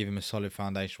 he'll give him a solid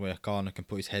foundation where Gardner can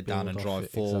put his head down Build and off drive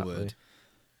it, forward. exactly.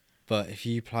 But if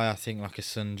you play, I think, like a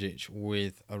Sunjic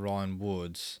with a Ryan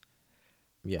Woods,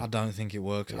 Yeah. I don't think it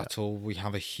works Yeah. at all. We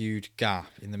have a huge gap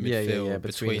in the Yeah, midfield yeah,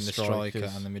 between between the the striker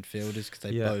strikers. and the midfielders, because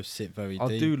they Yeah. both sit very I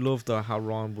deep. do love though how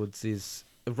Ryan Woods is,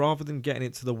 rather than getting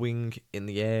it to the wing in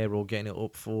the air or getting it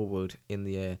up forward in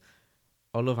the air.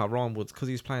 I love how Ryan Woods, because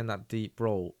he's playing that deep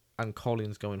role and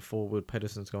Collins going forward,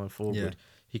 Pedersen's going forward,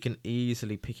 he can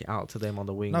easily pick it out to them on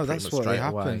the wing. No, pretty that's much what straight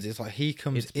happens. Away. It's like he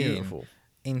comes It's beautiful.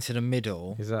 into the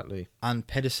middle, Exactly. and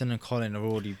Pedersen and Colin are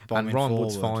already bombing And Ryan forward.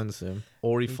 Woods finds them,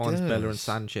 or he finds Bella and does.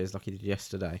 Sanchez like he did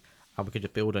yesterday, and we can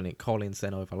just build on it. Collins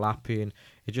then overlapping.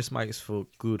 It just makes for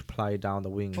good play down the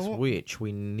wings, which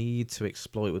we need to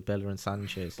exploit with Bella and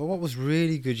Sanchez. But what was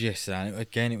really good yesterday, and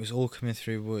again, it was all coming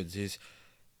through Woods, is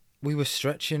we were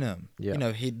stretching him. Yeah. You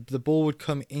know, the ball would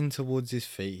come into Woods'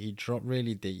 feet, he'd drop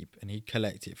really deep, and he'd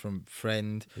collect it from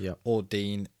Friend Yeah. or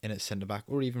Dean in at centre back,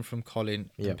 or even from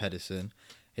Colin Yeah. and Pedersen.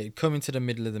 It'd come into the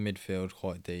middle of the midfield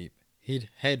quite deep. He'd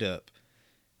head up,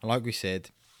 and like we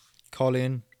said,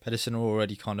 Colin, Pedersen are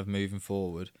already kind of moving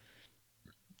forward.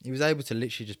 He was able to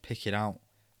literally just pick it out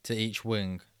to each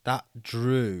wing. That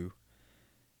drew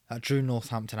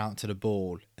Northampton out to the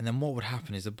ball, and then what would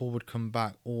happen is the ball would come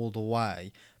back all the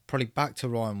way, probably back to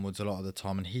Ryan Woods a lot of the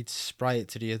time, and he'd spray it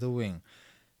to the other wing.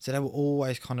 So they were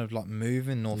always kind of like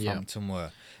moving, Northampton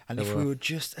were. And They if were. we were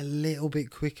just a little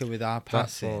bit quicker with our That's what I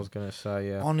passing, was going to say,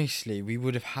 yeah. honestly, we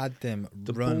would have had them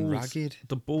The run balls- ragged.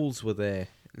 The balls were there.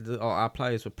 Our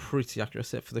players were pretty accurate,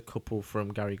 except for the couple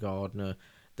from Gary Gardner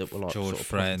that were like George sort of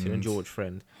pointing, Friend. and George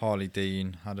Friend. Harley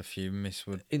Dean had a few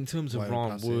misword. In terms of Wide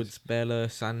Ryan passes. Woods, Bella,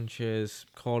 Sanchez,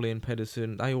 Colin,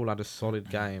 Pedersen, they all had a solid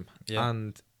game. Yeah.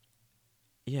 And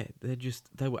yeah,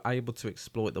 they were able to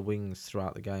exploit the wings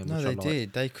throughout the game. No, which they I like.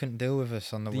 did. They couldn't deal with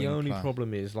us on the wing The only play.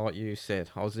 problem is, like you said,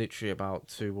 I was literally about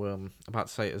to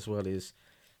say it as well, is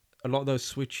a lot of those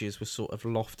switches were sort of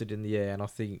lofted in the air, and I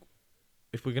think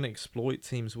if we're going to exploit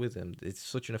teams with them, it's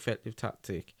such an effective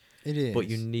tactic. It is. But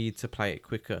you need to play it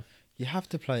quicker. You have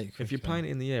to play it quicker. If you're playing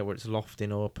it in the air where it's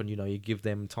lofting up and you give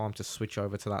them time to switch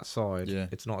over to that side, Yeah.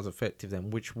 it's not as effective then,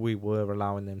 which we were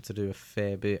allowing them to do a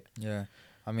fair bit. Yeah.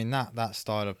 I mean, that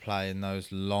style of play and those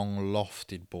long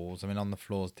lofted balls, I mean, on the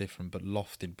floor is different, but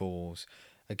lofted balls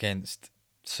against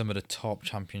some of the top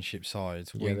championship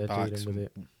sides, Yeah, they're wing-backs, dealing with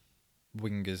it.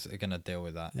 wingers are going to deal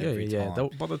with that Yeah, every yeah. time.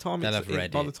 By the time They'll have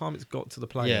read by it. the time it's got to the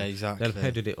player, Yeah, exactly. they'll have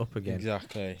headed it up again.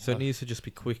 Exactly. So it needs to just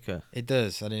be quicker. It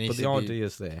does. And it needs But the to be,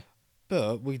 idea's there.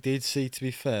 But we did see, to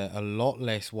be fair, a lot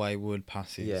less wayward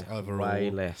passes overall. way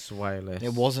less.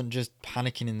 It wasn't just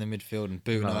panicking in the midfield and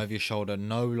booting No. over your shoulder.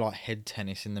 No, like, head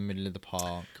tennis in the middle of the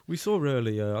park. We saw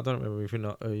earlier. I don't remember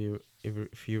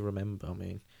if you remember. I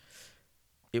mean,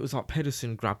 it was like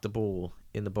Pedersen grabbed the ball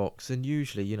in the box, and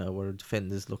usually, where a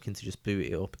defender's looking to just boot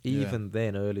it up. Even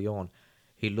then, early on,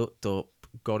 he looked up,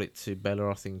 got it to Bella,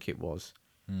 I think it was.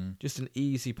 Just an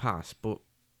easy pass, but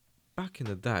back in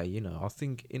the day, I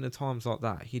think in the times like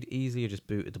that, he'd easily just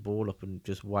booted the ball up and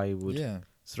just wayward,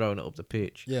 throwing it up the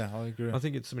pitch. Yeah, I agree. I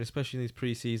think it's, especially in these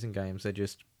pre-season games, they're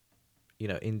just,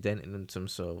 indenting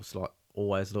themselves, like,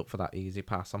 always look for that easy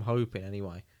pass. I'm hoping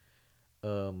anyway,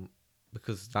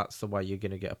 because that's the way you're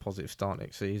going to get a positive start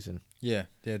next season. Yeah,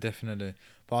 definitely.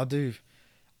 But I do,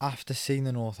 after seeing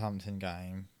the Northampton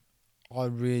game, I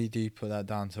really do put that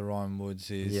down to Ryan Woods'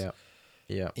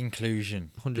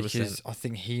 inclusion. 100%. Because I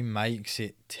think he makes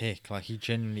it tick. Like, he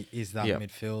genuinely is that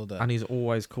midfielder. And he's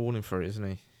always calling for it, isn't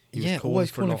he? He was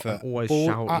always calling for it. Always Ball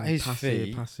shouting, at his pass feet,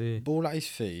 here, pass here. Ball at his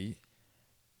feet,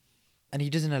 and he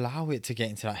doesn't allow it to get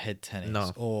into that head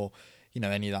tennis or,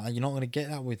 any of that. You're not going to get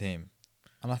that with him.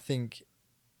 And I think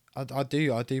I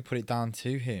do put it down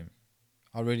to him.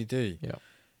 I really do. Yeah.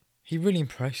 He really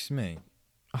impressed me.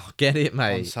 Oh, get it,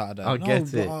 mate. On Saturday. I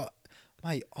get it.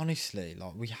 Mate, honestly,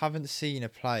 like, we haven't seen a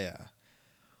player.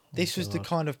 This was the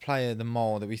kind of player, the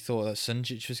mold that we thought that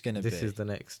Sunjic was going to be. This is the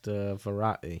next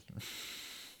Verratti.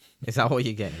 Is that what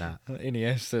you're getting at?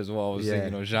 Iniesta is what I was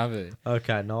thinking, or Xavi.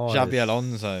 Okay, nice. Xabi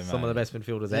Alonso, mate. Some of the best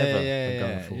midfielders ever.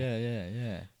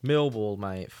 Yeah. Millwall,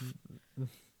 mate.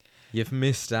 You've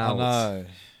missed out. I know.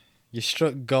 You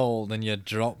struck gold and you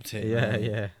dropped it. Yeah, mate.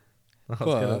 yeah. I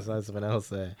was going to say something else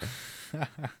there.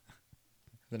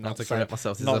 Not to correct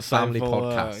myself. This is a family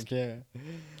podcast. Yeah.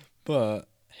 But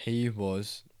he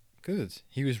was good.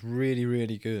 He was really,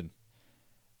 really good.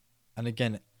 And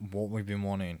again, what we've been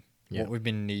wanting, what we've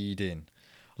been needing.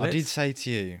 I did Let's- say to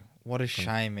you, what a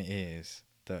shame it is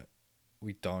that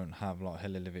we don't have like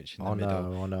Halilovic in the I middle.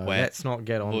 know, I know. where Let's not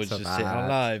get on Woods to just sit. I that.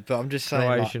 know, but I'm just saying,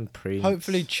 like, Croatian Prince.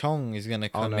 hopefully Chong is going to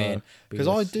come know, in, be because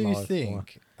a I do slide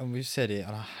think, and we've said it,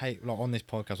 and I hate, like, on this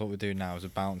podcast, what we're doing now is a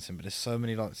bouncing, but there's so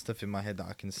many like stuff in my head that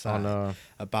I can say I know.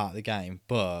 about the game.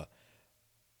 But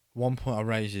one point I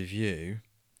raised with you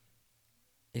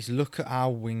is look at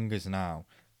our wingers now.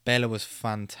 Bella was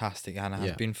fantastic and has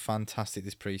Yeah. been fantastic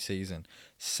this pre-season.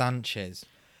 Sanchez,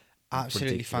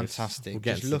 absolutely Ridiculous. fantastic. We'll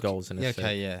get Just into the look, goals in a yeah, sec.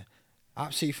 okay, yeah,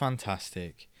 absolutely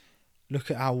fantastic.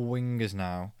 Look at our wingers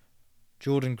now.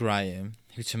 Jordan Graham,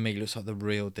 who to me looks like the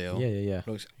real deal. Yeah, yeah, yeah.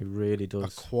 Looks He really a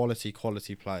does. quality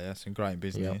player. Some great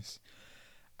business.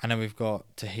 And then we've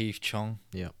got Taheef Chong.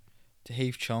 Yeah.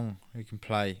 Taheef Chong, who can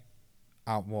play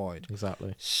out wide.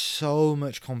 Exactly. So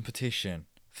much competition.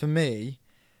 For me,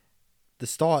 the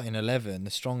starting 11,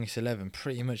 the strongest 11,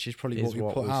 pretty much is probably what we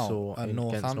put out saw at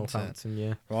against Northampton.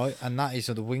 Yeah. Right? And that is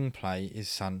the wing play is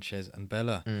Sanchez and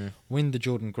Bella. Mm. When the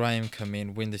Jordan Graham come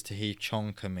in, when does Taheef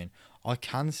Chong come in? I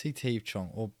can see Taheef Chong,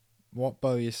 or what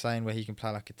Bowie is saying where he can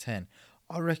play like a 10.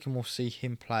 I reckon we'll see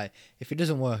him play. If it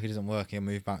doesn't work, it doesn't work. He'll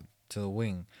move back to the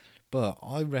wing. But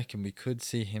I reckon we could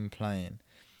see him playing,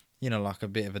 like a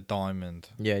bit of a diamond.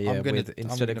 Yeah, yeah.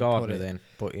 Instead of Gardner then,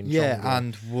 but in Chong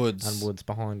and Woods. and Woods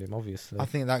behind him, obviously. I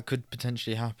think that could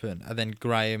potentially happen. And then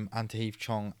Graham and Taheef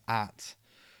Chong at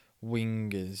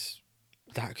wingers.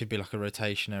 That could be like a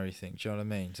rotationary thing. Do you know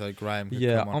what I mean? So Graham could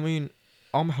Yeah, come on. I mean,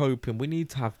 I'm hoping we need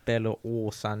to have Bella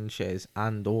or Sanchez,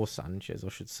 I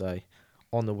should say,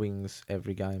 on the wings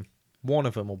every game. One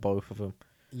of them or both of them.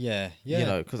 Yeah.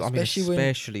 Because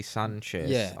especially Sanchez.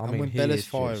 Yeah, I and mean, when he Bella's is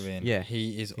just- firing, yeah,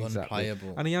 he is exactly.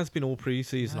 unplayable. And he has been all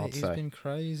pre-season, Mate, I'd he's say. been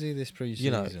crazy this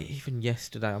pre-season. Even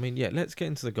yesterday. I mean, let's get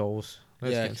into the goals.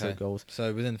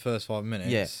 So within the first 5 minutes,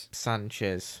 Yeah,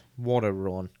 Sanchez, what a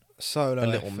run. solo A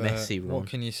little effort, messy run. What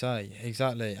can you say?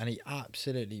 Exactly, and he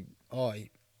absolutely, he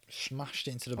smashed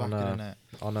it into the back of the net.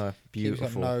 I know, He got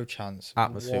beautiful. no chance.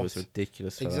 Atmosphere was What?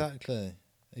 ridiculous for that.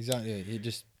 Exactly. He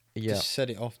just Yeah, set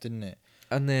it off, didn't it?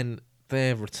 and then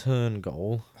their return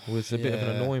goal was a bit of an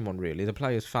Yeah. annoying one, really. The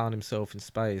player's found himself in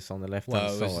space on the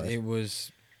left-hand side. It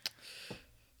was.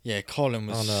 Yeah, Colin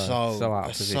was I know, so out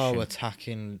of so position.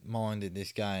 attacking minded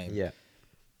this game. Yeah,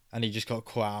 And he just got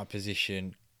caught out of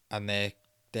position, and their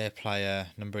player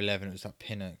number 11, it was that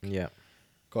Pinnock, yeah,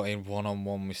 got in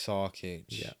 1-on-1 with Sarkic.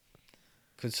 yeah.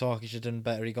 Could Sarkic have done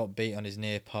better? He got beat on his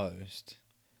near post.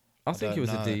 I think don't it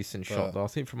was know, a decent but- shot, though. I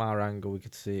think from our angle we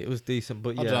could see it was decent,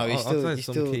 but I yeah, don't know.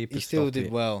 keepers He still stop did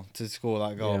it. well to score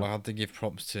that goal. Yeah. I had to give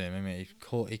props to him. I mean,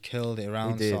 he killed it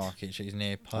around did. Sarkic at his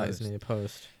near At post. his near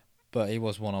post. But he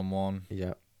was 1-on-1.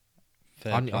 Yeah,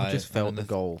 Fair I play. just felt And the then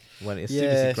goal when as yeah, soon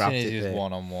as he as grabbed soon as it he was there.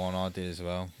 1-on-1, I did as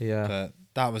well. Yeah, But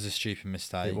that was a stupid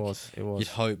mistake. it was. You'd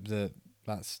hope that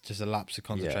that's just a lapse of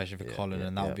concentration for yeah, Colin, yeah,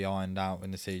 and that'll yeah. be ironed out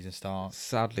when the season starts.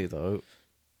 Sadly, though,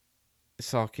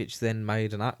 Sarkic then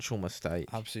made an actual mistake.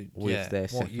 Absolutely, with yeah. their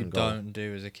What you second goal. don't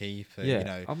do as a keeper,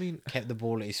 Yeah, I mean, kept the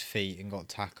ball at his feet and got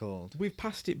tackled. we've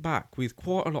passed it back with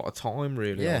quite a lot of time,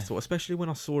 really. I Yeah. thought, especially when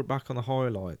I saw it back on the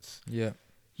highlights. Yeah,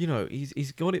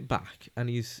 He's got it back, and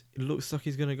it looks like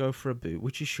he's going to go for a boot,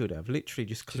 which he should have. Literally,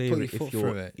 just clear put your it if foot you're,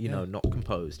 through it, yeah. not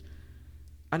composed.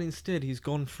 And instead, he's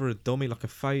gone for a dummy, like a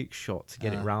fake shot to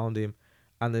get it round him.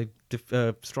 And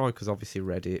the striker's obviously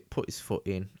read it, put his foot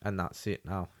in, and that's it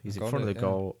now. He's in Got front of it, the yeah.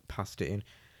 goal, passed it in.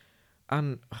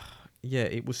 And, yeah,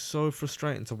 it was so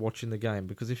frustrating to watch in the game,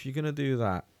 because if you're going to do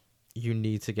that, you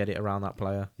need to get it around that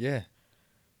player. yeah.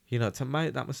 To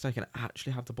make that mistake and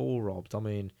actually have the ball robbed, I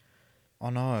mean... I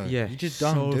know. Yeah, you just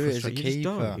don't so do it as a frustrating.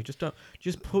 keeper. You just don't.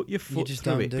 Just put your foot just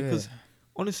through don't it, do because it.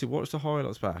 honestly, watch the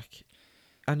highlights back,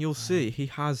 and you'll see he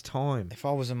has time. If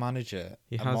I was a manager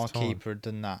He and has my time. keeper had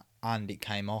done that and it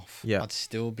came off, Yeah. I'd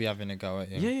still be having a go at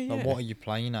him. Yeah. Like, what are you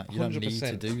playing at? You don't need to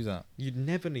 100%. do that. You'd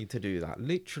never need to do that.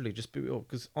 Literally, just boot it up.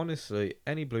 Because honestly,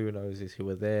 any Blue Noses who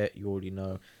are there, you already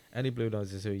know. Any Blue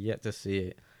Noses who are yet to see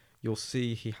it, you'll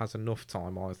see he has enough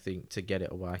time, I think, to get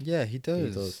it away. Yeah, he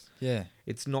does. does. Yeah.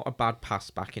 It's not a bad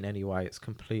pass back in any way. It's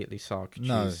completely Sarkic's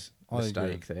No, I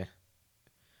mistake there.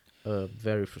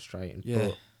 Very frustrating. Yeah.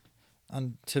 But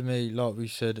And to me, like we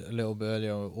said a little bit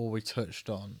earlier, or we touched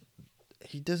on,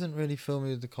 he doesn't really fill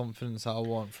me with the confidence that I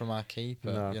want from our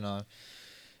keeper. No.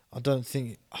 I don't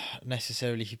think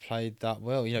necessarily he played that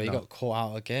well. He No. got caught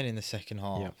out again in the second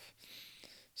half. Yeah.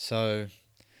 So,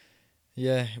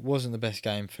 yeah, it wasn't the best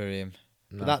game for him.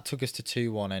 no. But that took us to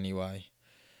 2-1 anyway.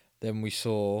 Then we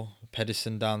saw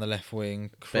Pedersen down the left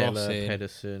wing, crossing. Bella,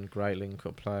 Pedersen, great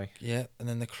link-up play. Yeah, and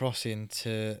then the crossing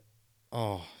to,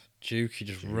 Juki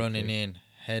just Juki. running in,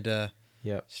 header.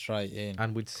 Yeah. straight in.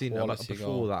 And we'd seen Quality before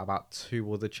goal. that about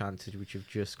 2 other chances which have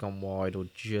just gone wide or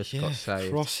just got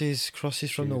saved. crosses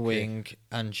from the Juki. wing,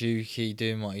 and Juki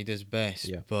doing what he does best.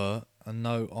 Yeah. But a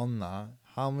note on that: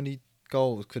 how many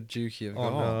goals could Juki have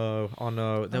got? I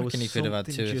know. There was reckon he could have had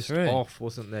something 2 or just 3. off,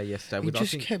 wasn't there, yesterday? He I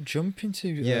just think kept jumping too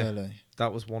Yeah. early.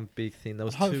 that was one big thing. There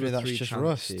was And 2 hopefully or that's 3 just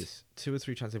chances. rust. 2 or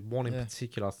 3 chances. One in Yeah.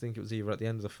 particular, I think it was either at the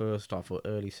end of the first half or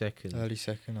early second. Early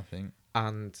second, I think.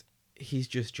 And he's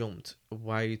just jumped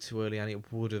way too early, and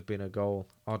it would have been a goal.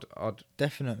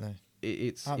 Definitely.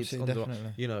 It's Absolutely, under,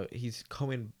 definitely. you know, he's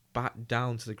coming back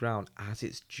down to the ground as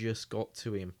it's just got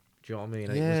to him. Do you know what I mean?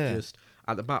 And Yeah. it was just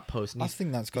at the back post. And I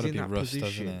think that's got he's to in be that rust,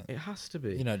 position. doesn't it? It has to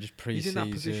be. You know, just pre-season. He's in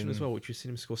that position as well, which we've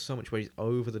seen him score so much, where he's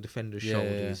over the defender's Yeah,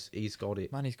 shoulders. He's got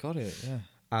it, Man, he's got it. Yeah,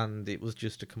 and it was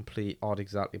just a complete. I'd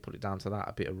exactly put it down to that,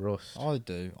 a bit of rust. I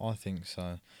do. I think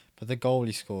so. But the goal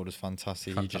he scored was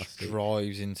fantastic. He just Fantastic.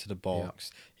 drives into the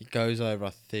box. He goes over, I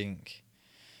think.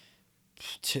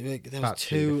 There was About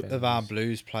 2 2 of our defenders.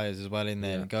 Blues players as well in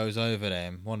there. Yeah. And goes over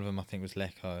them. One of them, I think, was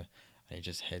Lecco. And he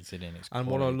just heads it in. It's And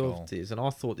what I quality loved goal. is, and I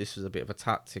thought this was a bit of a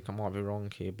tactic. I might be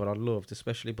wrong here, but I loved,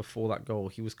 especially before that goal,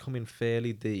 he was coming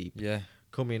fairly deep. Yeah.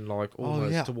 Coming like Oh,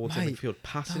 almost yeah, towards mate. the midfield,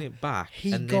 passing No, it back,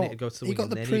 He and got, then it goes to the he wing, got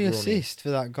and the then he'd run it. pre-assist for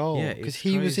that goal. Yeah, Because it's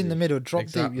he was in the crazy. middle, dropped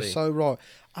deep. Exactly. You're so right.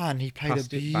 And he played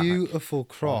Passed a it back. beautiful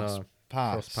cross know.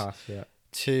 pass Cross pass, yeah.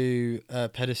 to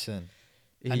Pedersen.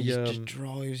 And he just um,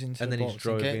 drives into and the then box he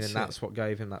drove and in, gets and it. that's what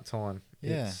gave him that time.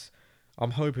 Yeah.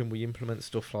 I'm hoping we implement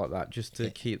stuff like that just to Yeah.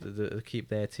 keep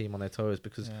their team on their toes,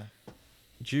 because Yeah.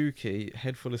 Juki,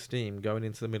 head full of steam, going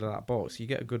into the middle of that box, you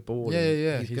get a good ball. Yeah, and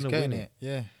yeah, he's, he's gonna getting win it.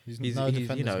 Yeah, he's He's, no he's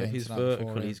defenders you know, getting his to that before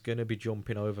vertical, him. he's going to be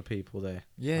jumping over people there.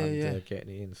 Yeah, and, yeah. getting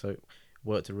it in. So it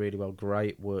worked really well.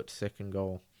 Great worked second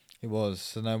goal. It was.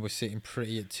 So now we're sitting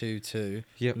pretty at 2-2,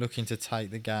 Yep. looking to take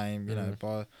the game. You know,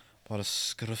 by the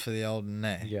scruff of the old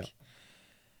neck. Yeah.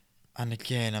 And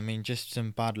again, I mean, just some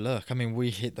bad luck. I mean,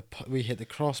 we hit the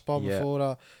crossbar Yeah. before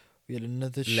that. We had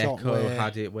another shot Lecco where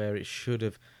had it where it should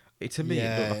have. To me, it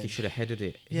looked Yeah. like he should have headed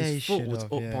it. Yeah, he His foot should was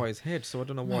have, up yeah. by his head, so I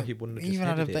don't know why No, he wouldn't have even just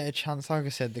had a headed better it. chance. Like I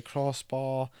said, the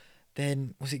crossbar.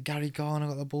 Then was it Gary Garner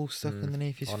got the ball stuck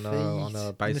underneath his I feet know. in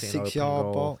the Basically, an open 6-yard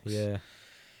goal. box? Yeah.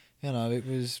 You know, it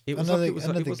was It was another, like it was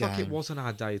another like, it was game. like it wasn't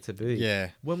our day to be. Yeah.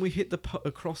 When we hit the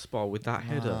crossbar with that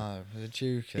header, No, it was a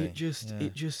Juki.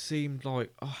 it just seemed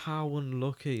like, oh, how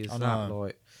unlucky is I that? know.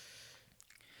 Like,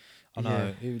 I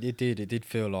know it did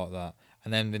feel like that.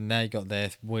 And then when they got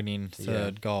their winning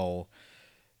third goal,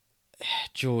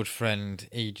 George Friend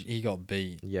he got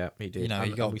beat. yeah, he did. You know, he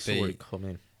And got we saw beat. it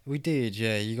coming. We did,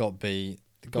 yeah. He got beat.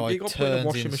 The guy He got put in turns the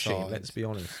washing inside. machine. Let's be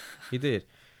honest, he did.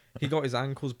 He got his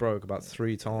ankles broke about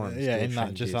 3 times. Yeah, George in that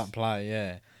Friend just did. that play,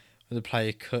 yeah. Where the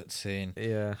player cuts in,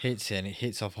 Yeah, hits in, it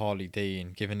hits off Harley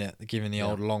Dean, giving the Yeah.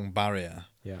 old long barrier.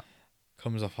 yeah,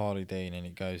 Comes off Harley Dean and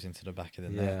it goes into the back of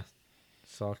the yeah. net.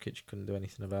 Sarkic couldn't do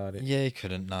anything about it. Yeah, he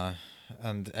couldn't, no.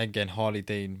 And again, Harley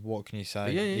Dean, what can you say?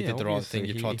 But He did the right obviously, thing.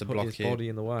 He he tried to put block his it. body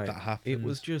in the way. That happened. It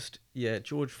was just,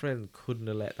 George Friend couldn't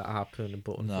have let that happen,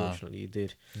 but No. unfortunately he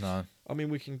did. No. I mean,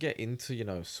 we can get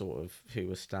into, sort of who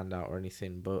was standout or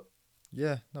anything, but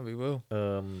Yeah, no, we will.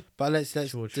 um, But let's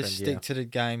George just Friend, stick yeah. to the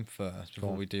game first Go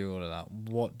before on. we do all of that.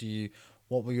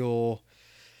 What were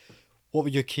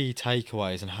your key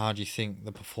takeaways and how do you think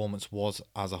the performance was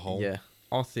as a whole? yeah,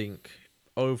 I think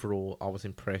overall I was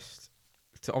impressed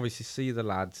to obviously see the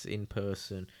lads in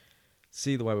person,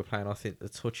 see the way we're playing. I think the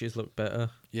touches look better.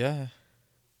 Yeah.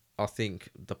 I think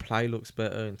the play looks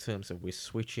better in terms of we're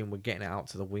switching, we're getting it out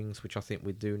to the wings, which I think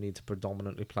we do need to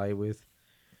predominantly play with.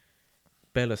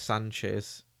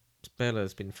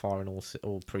 Bella's been firing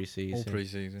all pre-season. All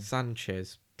pre-season.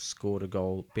 Sanchez scored a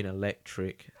goal, been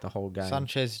electric the whole game.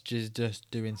 Sanchez just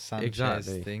doing Sanchez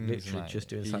Exactly, things. literally mate. just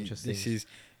doing Sanchez things.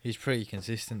 He's pretty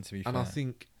consistent, to be And fair. I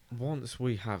think once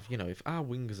we have, if our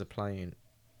wingers are playing,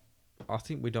 I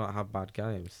think we don't have bad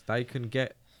games. They can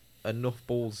get enough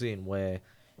balls in where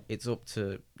it's up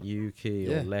to Yuki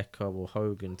Yeah. or Lecco or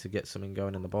Hogan to get something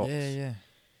going in the box. Yeah.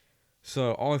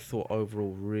 So I thought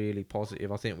overall really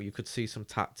positive. I think you could see some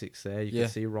tactics there. You Yeah.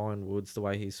 could see Ryan Woods, the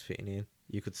way he's fitting in.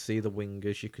 You could see the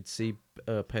wingers. You could see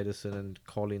Pedersen and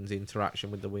Collins' interaction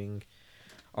with the wing.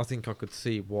 I think I could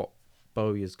see what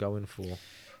Bowyer's going for.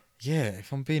 Yeah,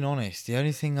 if I'm being honest, the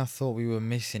only thing I thought we were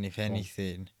missing, if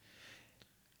anything,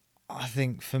 I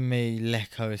think for me,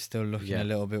 Lecco is still looking Yeah, a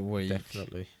little bit weak.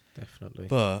 Definitely.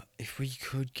 But if we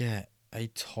could get a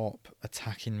top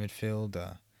attacking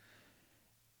midfielder,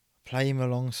 play him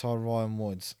alongside Ryan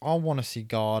Woods, I want to see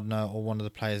Gardner or one of the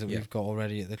players that Yeah. we've got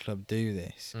already at the club do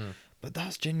this. But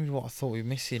that's genuinely what I thought we were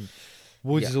missing.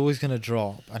 Woods Yeah. is always going to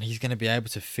drop, and he's going to be able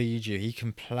to feed you. He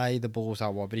can play the balls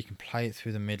out wide, but he can play it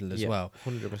through the middle as well.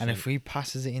 100%. And if he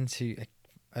passes it into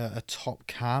a top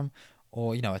cam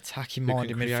or attacking Who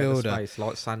minded can create the midfielder, space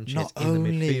like Sanchez in the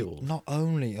midfield. not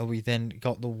only are we then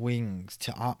got the wings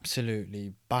to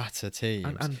absolutely batter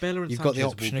teams, And Bella and you've Sanchez got the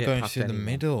option will of get going past through the anyone.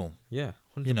 middle. Yeah,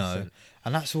 100%. You know,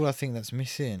 and that's all I think that's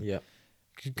missing. Yeah.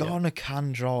 Because Garner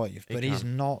can drive, but he's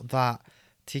not that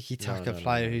tiki-taka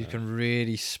player who can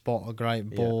really spot a great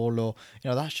ball, or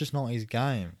that's just not his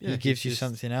game. Yeah, he gives you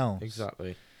something else.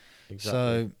 Exactly.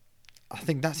 So I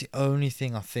think that's the only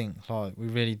thing I think like we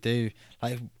really do.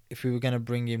 Like if we were going to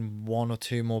bring in one or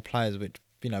two more players, which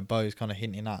Bo's kind of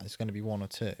hinting at, it's going to be one or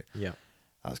two. Yeah.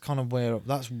 That's kind of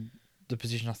that's the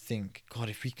position I think. God,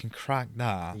 if we can crack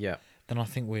that, then I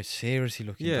think we're seriously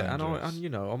looking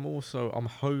dangerous. I'm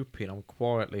hoping, I'm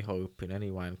quietly hoping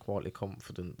anyway, and quietly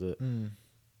confident that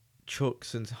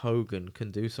Chucks and Hogan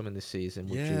can do something this season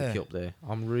with Juki up there.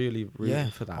 I'm really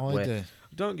rooting for that. I do.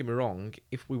 Don't get me wrong,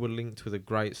 if we were linked with a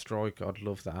great striker, I'd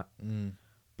love that.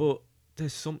 But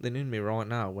there's something in me right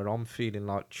now where I'm feeling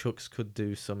like Chucks could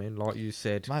do something, like you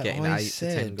said, getting 8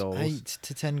 to 10 goals. 8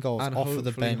 to 10 goals and off of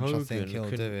the bench, Hogan I think he'll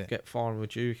do it. Get firing with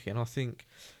Juki, and I think,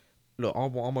 look,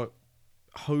 I'm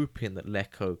hoping that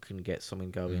Lecco can get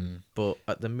something going, but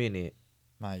at the minute,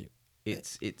 mate,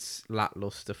 it's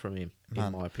lackluster from him,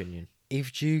 in my opinion.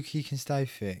 If Juki can stay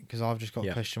fit, because I've just got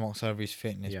question marks over his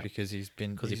fitness because he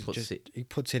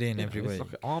puts it in every week. It's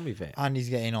like an army vet, and he's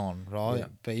getting on, right? Yeah.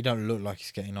 But he don't look like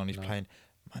he's getting on. He's playing.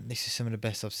 Man, this is some of the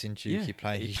best I've seen Juki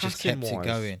play. He's just kept it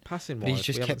going. But he's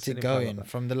just kept it going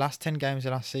from the last 10 games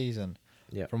of last season.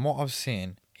 Yeah. From what I've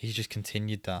seen, he's just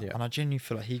continued that, and I genuinely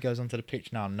feel like he goes onto the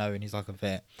pitch now knowing he's like a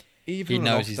vet. Even he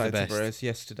knows he's the best.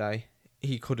 Yesterday,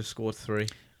 he could have scored 3.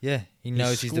 Yeah, he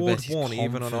knows he's the best. He's one,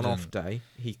 even on an off day.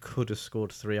 He could have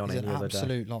scored 3 on any other day. He's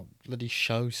an absolute bloody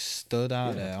show stud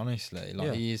out there. Honestly,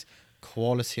 he is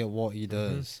quality at what he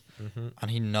does,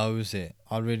 and he knows it.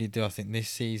 I really do. I think this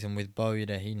season with Bowie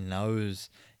there, he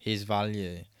knows his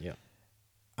value. Yeah,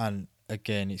 and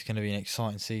again, it's going to be an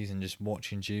exciting season just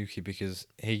watching Juki because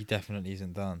he definitely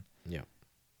isn't done. Yeah.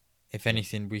 If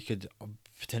anything, we could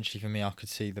potentially, for me, I could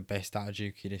see the best out of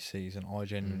Juki this season. I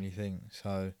genuinely think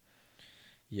so.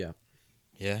 Yeah.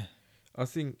 I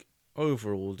think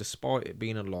overall, despite it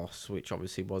being a loss, which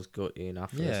obviously was gutting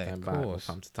after this game back,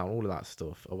 Northampton Town, all of that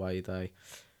stuff, away day,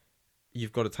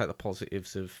 you've got to take the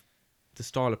positives of the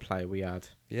style of play we had.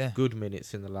 Yeah. Good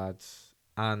minutes in the lads,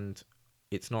 and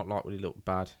it's not like we looked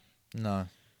bad. No.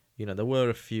 There were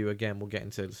a few, again, we'll get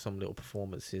into some little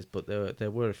performances, but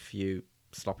there were a few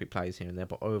sloppy plays here and there,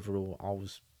 but overall,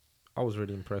 I was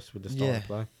really impressed with the style of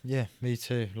play. Yeah, me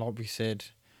too. Like we said,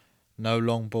 no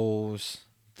long balls.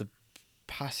 The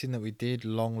passing that we did,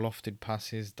 long lofted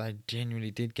passes, they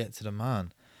genuinely did get to the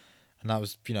man. And that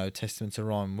was, testament to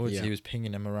Ryan Woods. Yeah. He was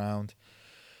pinging them around.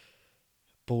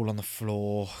 Ball on the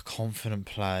floor, confident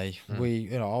play. I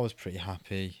was pretty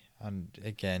happy. And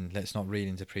again, let's not read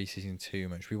into pre-season too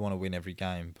much. We want to win every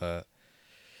game, but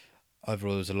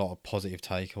overall there's a lot of positive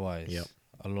takeaways. Yep.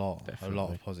 A lot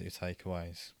Definitely. of positive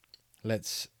takeaways.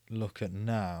 Let's look at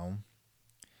now.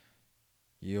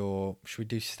 Should we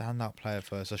do standout player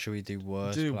first, or should we do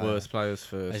worst? Worst players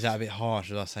first. Is that a bit harsh?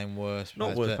 Was I saying worst?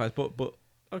 Not worst players, but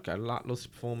okay, lackluster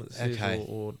performances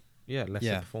or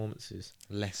lesser performances.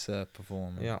 Lesser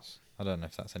performance. Yeah. I don't know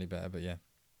if that's any better, but yeah.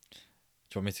 Do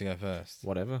you want me to go first?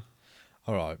 Whatever.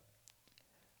 All right.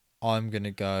 I'm gonna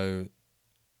go.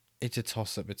 It's a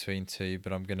toss up between 2,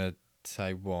 but I'm gonna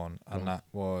say 1, and that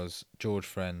was George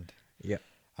Friend. Yeah.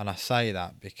 And I say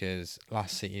that because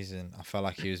last season I felt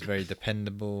like he was very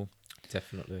dependable.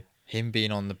 Definitely. Him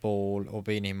being on the ball or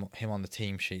being him on the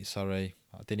team sheet, I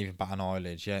didn't even bat an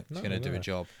eyelid. Yeah, he's going to do a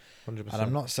job. 100%. And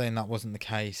I'm not saying that wasn't the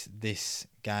case this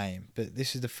game, but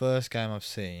this is the first game I've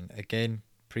seen. Again,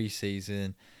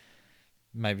 pre-season,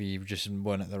 maybe you just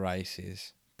weren't at the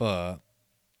races. But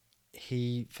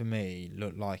he, for me,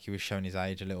 looked like he was showing his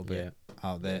age a little bit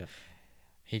out there. Yeah.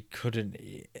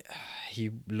 He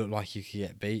looked like he could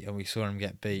get beat, and we saw him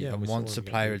get beat. And once the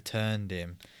player had turned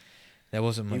him, there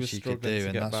wasn't much he could do.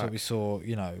 And that's what we saw,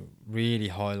 really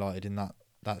highlighted in that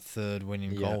third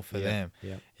winning goal for them.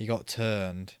 Yeah. He got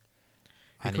turned.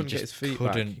 And he just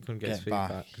couldn't get his feet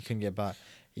back. He couldn't get back.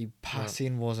 His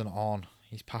passing wasn't on.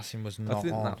 His passing was not on. I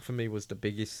think that, for me, was the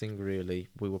biggest thing, really,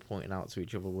 we were pointing out to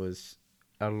each other was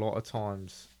a lot of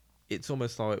times, it's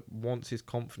almost like once his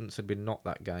confidence had been knocked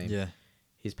that game,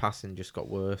 his passing just got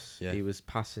worse. Yeah. He was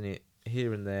passing it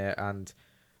here and there, and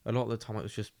a lot of the time it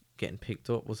was just getting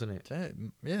picked up, wasn't it?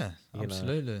 Yeah,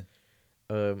 absolutely.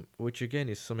 Which again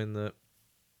is something that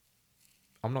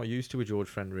I'm not used to a George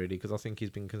Friend really because I think he's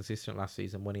been consistent last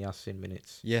season when he has seen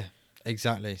minutes. Yeah,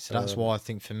 exactly. So that's why I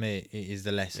think for me it is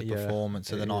the lesser Yeah,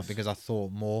 performance of the it night is. because I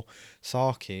thought more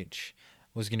Sarkic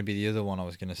was going to be the other one I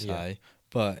was going to Yeah. say.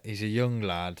 But he's a young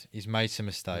lad. He's made some Mm.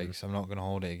 mistakes. I'm not going to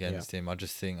hold it against him. I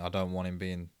just think I don't want him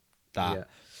being that Yeah.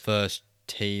 first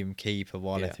team keeper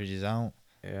while Yeah. Etheridge is out.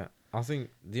 Yeah. I think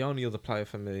the only other player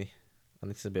for me,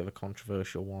 and this is a bit of a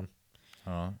controversial one,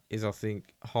 All right. is I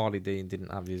think Harley Dean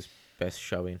didn't have his best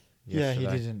showing Yeah,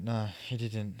 yesterday. he didn't. No, he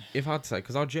didn't. If I'd say,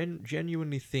 because I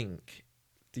genuinely think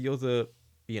the other,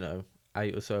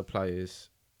 8 or so players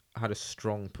had a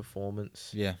strong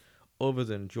performance, Yeah. other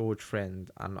than George Friend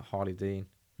and Harley Dean,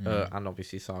 and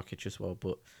obviously Sarkic as well,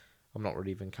 but I'm not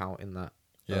really even counting that.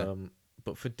 Yeah.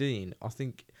 But for Dean, I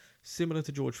think similar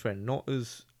to George Friend, not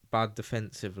as bad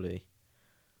defensively,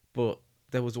 but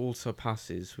there was also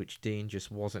passes which Dean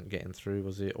just wasn't getting through,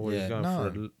 was it? Or he was Yeah, going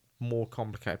no. for a more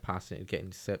complicated pass and it'd get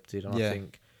intercepted. And Yeah. I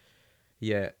think,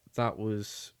 that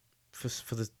was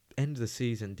for the end of the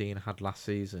season Dean had last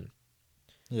season.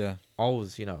 Yeah. I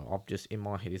was, I'm just in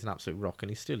my head, he's an absolute rock, and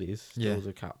he still is, still as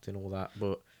a captain, all that.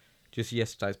 But just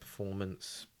yesterday's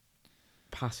performance,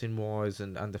 passing wise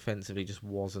and defensively, just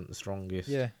wasn't the strongest.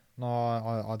 Yeah. No,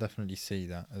 I definitely see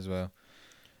that as well.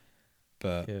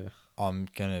 But Yeah. I'm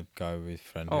gonna go with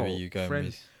Friend. Who Oh, are you going Friend,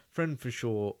 with? Friend for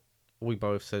sure. We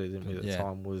both said it, didn't we, at the Yeah.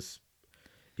 time, was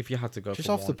if you had to go Just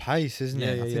for off the one, pace, isn't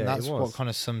it? I think that's it what was. kind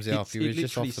of sums it up. He was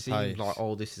just off the seemed pace. like,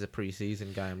 oh, this is a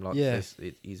pre-season game. Like, Yeah.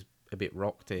 he's a bit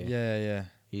rocked here. Yeah.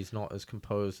 He's not as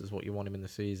composed as what you want him in the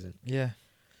season. Yeah.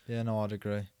 No, I'd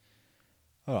agree.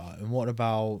 All right, and what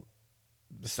about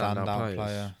the standout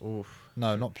player? Oof.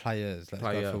 No, not players. Let's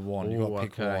Player. go for one. You got Ooh, to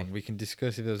pick okay. one. We can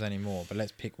discuss if there's any more, but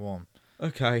let's pick one.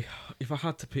 Okay, if I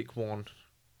had to pick one,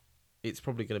 it's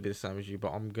probably going to be the same as you,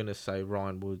 but I'm going to say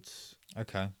Ryan Woods.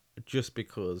 Okay. Just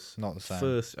because. Not the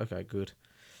same. Okay, good.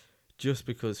 Just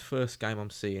because first game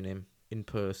I'm seeing him in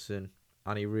person,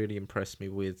 and he really impressed me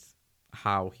with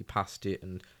how he passed it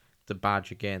and the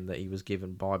badge again that he was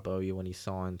given by Bowyer when he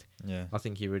signed. Yeah. I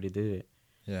think he really did it.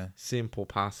 Yeah. Simple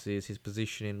passes, his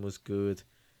positioning was good,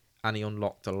 and he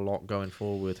unlocked a lot going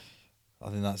forward. I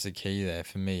think that's the key there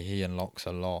for me. He unlocks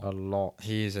a lot. A lot.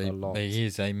 He is a lot. He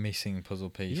is a missing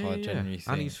puzzle piece. I genuinely think.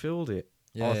 And he's filled it.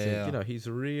 I think, he's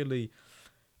really.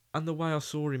 And the way I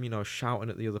saw him, shouting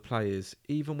at the other players,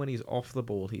 even when he's off the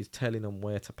ball, he's telling them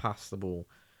where to pass the ball,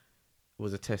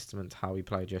 was a testament to how he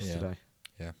played yesterday.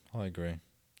 Yeah, I agree.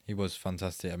 He was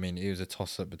fantastic. I mean, it was a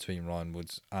toss-up between Ryan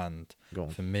Woods and,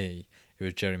 for me, it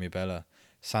was Jeremy Bella.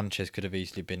 Sanchez could have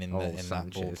easily been in that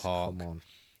ballpark. Come on.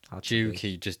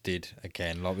 Juki just did,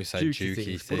 again, like we said, Juki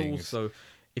things. But also,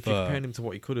 if you compare him to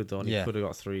what he could have done, he could have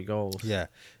got 3 goals. Yeah,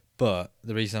 but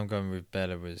the reason I'm going with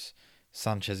Bella was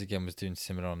Sanchez, again, was doing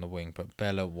similar on the wing, but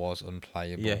Bella was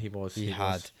unplayable. Yeah, he was. He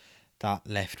had that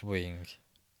left wing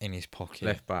in his pocket.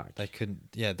 Left back. They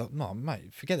couldn't... no,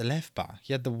 mate, forget the left back.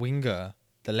 He had the winger,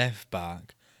 the left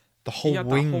back, the whole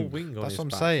wing. That whole wing on That's his what I'm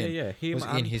back. saying. Yeah. Him was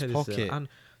and in his Pedersen, pocket. And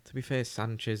to be fair,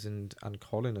 Sanchez and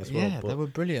Colin as well. Yeah, but they were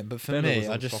brilliant. But for Bella me, was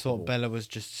I just unstoppable. thought Bella was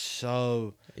just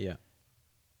so... Yeah.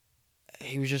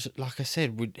 He was just, like I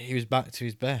said, he was back to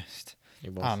his best. He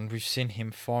was. And we've seen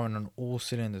him firing on all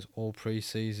cylinders all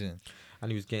pre-season.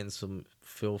 And he was getting some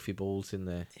filthy balls in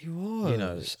there. He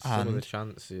was. Some of the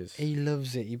chances. He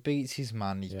loves it. He beats his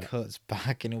man. He cuts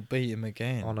back and he'll beat him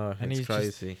again. I know, and it's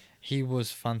crazy. He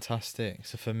was fantastic.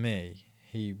 So for me,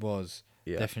 he was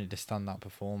definitely the standout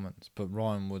performance. But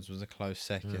Ryan Woods was a close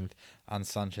second. And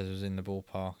Sanchez was in the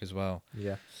ballpark as well.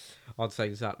 Yeah. I'd say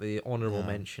exactly. Honourable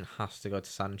mention has to go to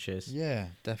Sanchez. Yeah,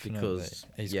 definitely. Because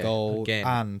his goal again,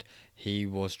 and he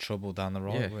was trouble down the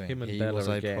right wing. Him and he Bella was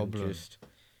a again, problem.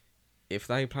 If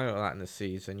they play like that in the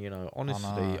season,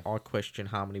 honestly, I question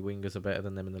how many wingers are better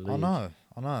than them in the league. I know.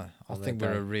 I On think their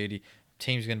we're day. a really...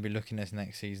 Team's going to be looking at us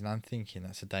next season and thinking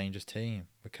that's a dangerous team.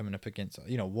 We're coming up against...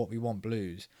 what we want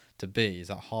Blues to be is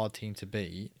that hard team to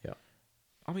beat. Yeah.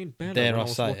 I mean, Bella, Dare when I I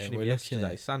was say it, watching we're him looking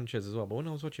yesterday, at- Sanchez as well, but when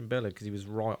I was watching Bella, because he was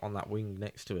right on that wing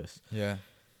next to us, Yeah.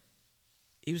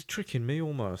 he was tricking me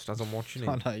almost as I'm watching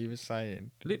I him. know, you were saying.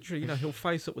 Literally, he'll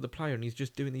face up with the player and he's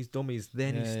just doing these dummies,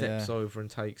 then he steps over and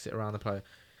takes it around the player.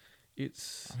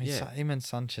 It's, I mean, him and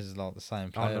Sanchez are like the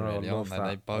same player, know, I really, aren't love they? that.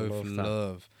 They I both love that.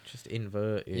 love... just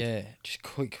inverted. Yeah, just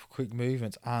quick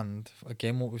movements. And,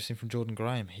 again, what we've seen from Jordan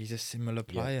Graham, he's a similar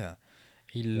player.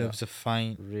 He loves a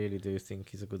feint. Really do think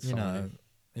he's a good signing.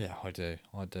 Yeah, I do.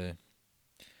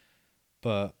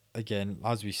 But, again,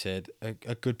 as we said,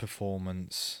 a good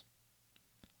performance.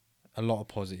 A lot of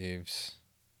positives.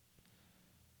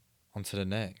 On to the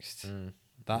next.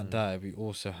 That day, we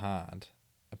also had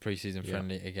a pre-season Yeah.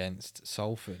 friendly against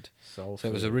Salford. So So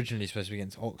it was originally supposed to be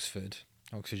against Oxford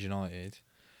United,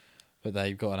 but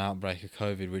they've got an outbreak of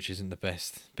COVID, which isn't the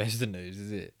best of news,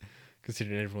 is it?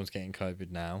 Considering everyone's getting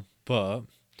COVID now. But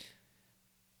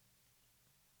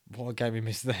what a game we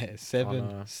missed there!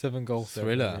 Seven goal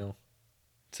thriller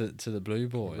to the Blue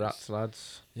Boys. Rats,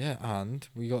 lads. Yeah, and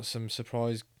we got some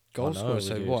surprise I goal know, scorers.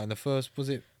 we So did. what in the first was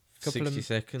it? 60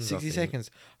 seconds. 60 I think.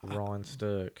 seconds. Ryan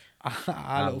Stirk.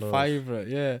 Our little favourite,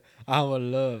 yeah. Our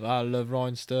love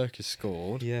Ryan Stirk has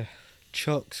scored. Yeah.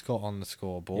 Chuck's got on the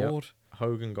scoreboard.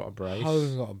 Hogan got a brace.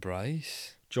 Hogan got a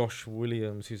brace. Josh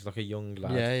Williams, who's like a young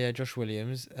lad. Yeah, Josh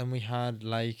Williams. And we had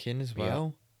Lakin as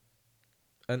well.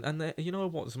 And you know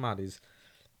what's mad is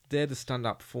they're the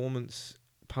standout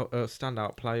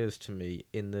standout players to me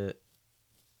in the,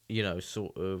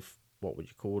 sort of, what would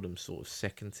you call them, sort of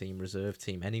second team, reserve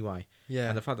team anyway. Yeah.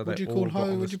 And the fact that Would they you all call got Hogan?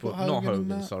 on the Would you put spot, not Hogan in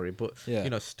Hogan, that? sorry, but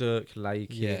Yeah. Stirk,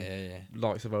 Lakin, Yeah.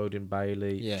 likes of Odin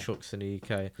Bailey, Yeah. Chuck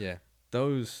Sanike. Yeah.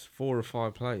 Those 4 or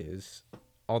 5 players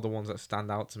are the ones that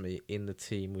stand out to me in the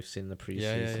team we've seen the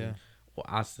preseason, Yeah. or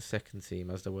as the second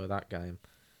team as they were that game,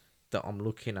 that I'm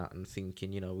looking at and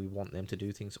thinking, we want them to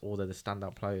do things, or they're the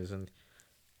standout players, and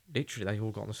literally they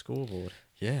all got on the scoreboard.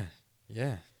 Yeah.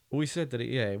 We said that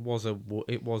it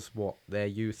was what their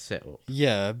youth set up.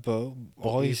 Yeah, but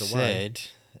I either said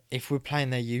if we're playing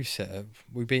their youth setup,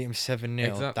 we beat them 7-0.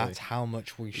 Exactly. That's how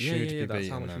much we should Yeah, be that's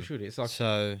beating how much them. we should. It's like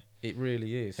So it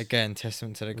really is. again,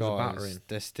 testament to the It was a guys.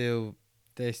 battering.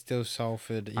 They're still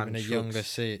Salford, even And a younger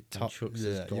Chucks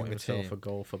has got younger himself team. a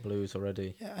goal for Blues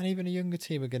already. Yeah, and even a younger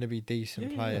team are going to be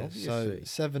decent Yeah, players. So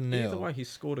obviously. 7-0. Either way, he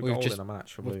scored a We've goal just- in a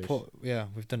match for We've Blues.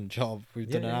 we've done a job. We've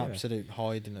Yeah, done an yeah. absolute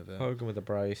hiding of it. Hogan with a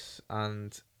brace,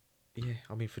 and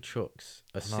for Chucks,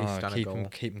 assist No, and a keep goal.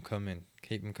 them coming.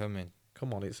 Keep them coming.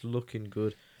 Come on, it's looking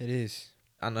good. It is.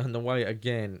 And the way,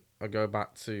 again, I go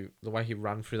back to the way he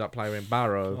ran through that player in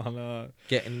Barrow, I know.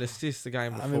 getting an assist the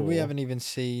game before. I mean, we haven't even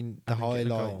seen the and then getting a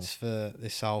goal. highlights for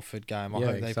this Salford game. I Yeah,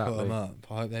 hope they put exactly. them up.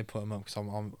 Because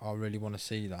I really want to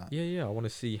see that. Yeah, I want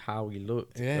to see how he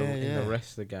looked in Yeah. the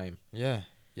rest of the game. Yeah.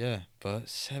 But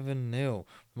 7-0.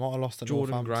 Might have lost to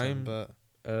Jordan Northampton, Graham.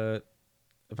 but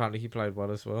Apparently he played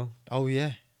well as well. oh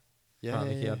yeah.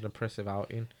 Apparently he had an impressive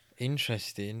outing.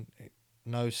 Interesting.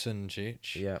 No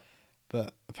Sunjic. Yeah.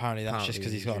 But apparently that's just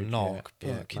because he's got a Apparently knock.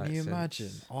 injured, yeah. But can Makes you sense.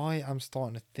 imagine? I am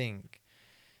starting to think.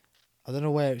 I don't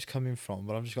know where it's coming from,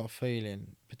 but I've just got a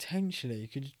feeling. Potentially,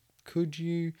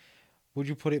 would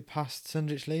you put it past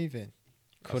Sunjic leaving?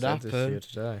 Could I said this happen. here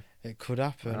today. It could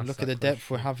happen. Ask Look at that the depth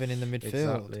we're question. having in the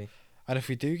midfield. Exactly. And if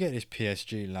we do get this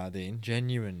PSG lad in,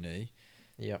 genuinely,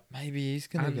 Yeah. maybe he's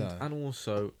gonna go. And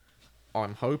also,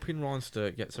 I'm hoping Ryan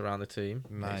Stirk gets around the team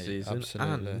next Mate, season.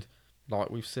 absolutely. And like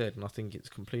we've said, and I think it's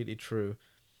completely true,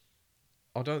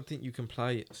 I don't think you can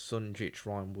play Sunjic,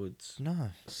 Ryan Woods,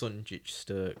 No. Sunjic,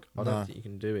 Stirk. I No. don't think you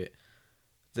can do it.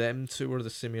 Them two are the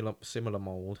similar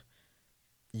mould.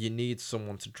 You need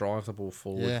someone to drive the ball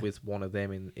forward Yeah. with one of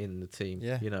them in the team.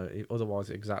 Yeah. Otherwise,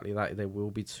 exactly that. They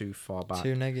will be too far back.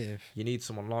 Too negative. You need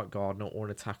someone like Gardner or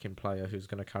an attacking player who's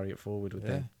going to carry it forward with Yeah.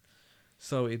 them.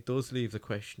 So it does leave the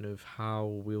question of how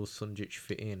will Sunjic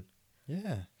fit in.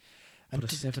 Yeah. But a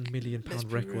d- £7 million let's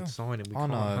be record real. signing, we I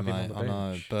can't know, have him on mate. the I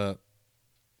know, bench. but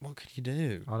what can you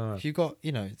do? I know. If you got,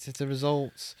 it's a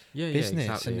results Yeah, business,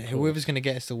 exactly, and of whoever's course. going to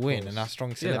get us the win, Course. and our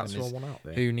strongest Yeah, 11 that's what I is want out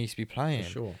there. who needs to be For playing.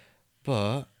 sure.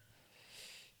 But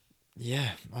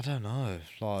yeah, I don't know.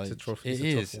 Like It's a tough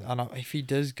and if he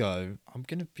does go, I'm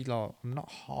gonna be like, I'm not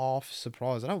half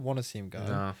surprised. I don't want to see him go,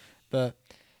 Nah. but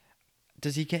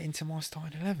does he get into my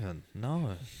starting 11?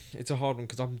 No, It's a hard one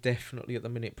because I'm definitely at the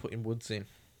minute putting Woods in.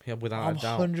 Yeah, without I'm a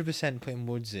doubt. 100% putting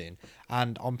Woods in,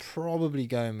 and I'm probably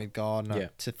going with Gardner Yeah,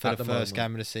 for at the the first moment.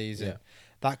 game of the season. Yeah.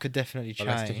 That could definitely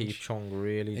Unless change. Tahith Chong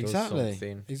really Exactly, does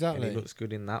something. exactly. And he looks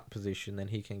good in that position, then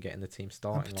he can get in the team And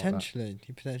starting potentially,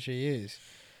 he potentially is,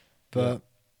 but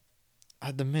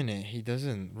at the minute he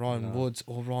doesn't. Ryan No. Woods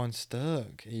or Ryan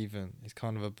Stirk even is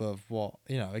kind of above what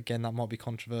Again, that might be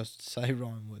controversial to say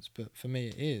Ryan Woods, but for me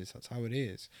it is. That's how it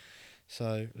is.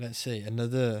 So let's see.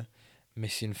 Another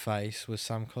missing face was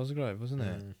Sam Cosgrove, wasn't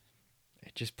it? Mm.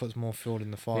 It just puts more fuel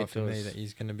in the fire It for me does. that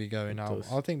he's going to be going It out.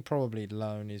 does. I think probably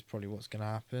loan is probably what's going to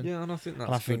happen. Yeah, and I think that's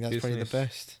and I think good that's probably the business.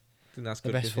 best. I think that's The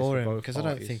good best business for him both because I don't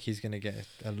parties. think he's going to get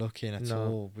a look in at No.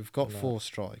 all. We've got No. 4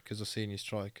 strikers or senior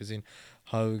strikers in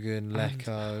Hogan,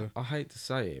 Lecco, I hate to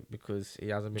say it because he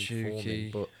hasn't been Chuki,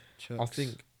 performing, but I Chucks.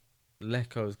 think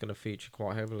Lecco is going to feature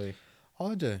quite heavily.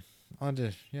 I do.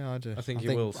 Yeah, I do. I think he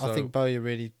will, I think Bowyer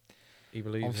really He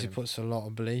believes obviously him. puts a lot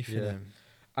of belief in Yeah. him.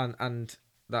 And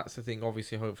that's the thing.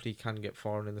 Obviously, hopefully, he can get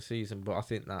far in the season, but I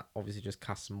think that obviously just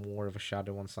casts more of a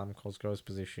shadow on Sam Cosgrove's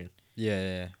position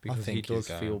Yeah, I because think he's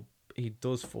going. he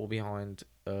does fall behind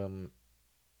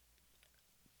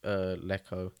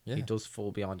Lecco. He Yeah, does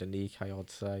fall behind Anike, I'd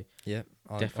say. yeah,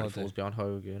 I Definitely do. falls behind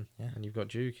Hogan. Yeah. And you've got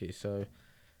Juki, so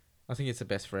I think it's the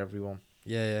best for everyone.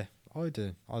 Yeah, I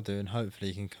do, and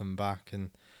hopefully he can come back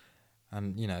and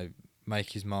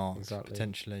make his mark Exactly.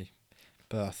 potentially.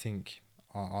 But I think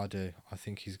I do. I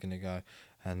think he's gonna go,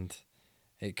 and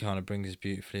it kind of brings us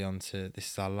beautifully onto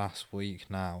this is our last week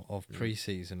now of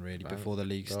pre-season really Thank before the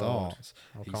league God. starts.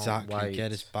 I can't Exactly, wait.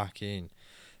 get us back in.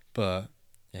 But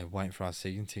yeah, waiting for our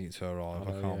season ticket to arrive.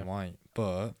 I know, can't yeah. wait.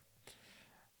 But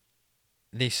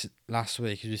this last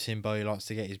week, as we've seen, Bowie likes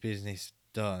to get his business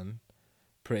done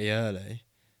pretty early.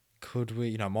 Could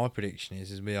we? My prediction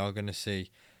is we are going to see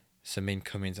some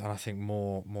incomings and I think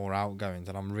more outgoings,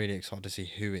 and I'm really excited to see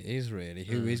who it is. Really,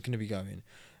 who is going to be going.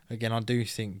 Again, I do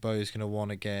think Bowie's going to want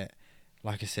to get,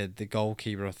 like I said, the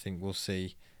goalkeeper. I think we'll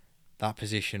see that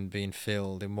position being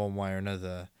filled in one way or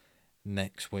another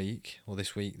next week or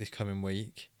this coming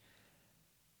week.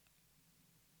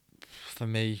 For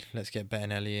me, let's get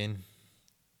Bettinelli in,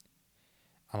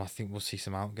 and I think we'll see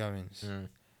some outgoings.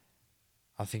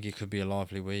 I think it could be a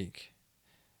lively week.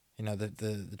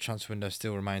 The transfer window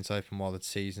still remains open while the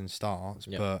season starts,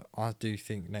 but I do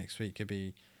think next week could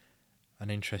be an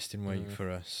interesting week for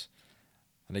us.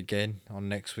 And again, on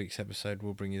next week's episode,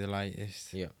 we'll bring you the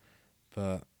latest. Yeah.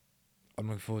 But I'm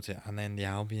looking forward to it. And then the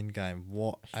Albion game.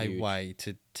 What Huge. a way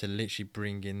to literally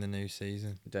bring in the new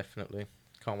season. Definitely.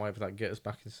 Can't wait for that. Get us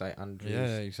back in St Andrews.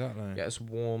 Yeah, exactly. Get us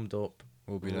warmed up.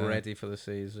 We'll be ready for the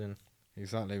season.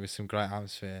 Exactly, with some great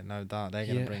atmosphere, no doubt. They're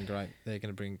gonna bring They're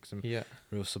gonna bring some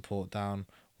real support down.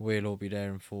 We'll all be there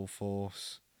in full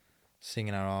force,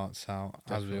 singing our hearts out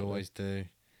as we always do.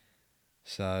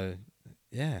 So,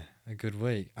 yeah, a good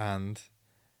week, and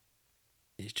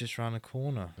it's just round the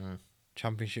corner.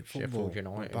 Championship football, Sheffield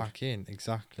United. we're back in.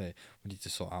 Exactly. We need to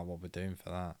sort out what we're doing for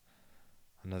that.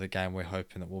 Another game we're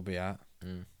hoping that we'll be at.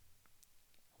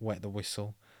 Wet the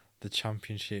whistle. The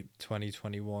Championship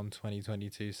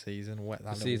 2021-2022 season. Wet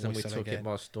that The little season we whistle took again. it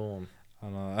by storm. I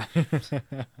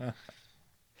know.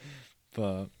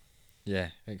 But, yeah,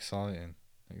 exciting.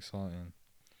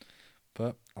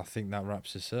 But I think that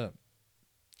wraps us up.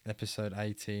 Episode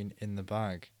 18 in the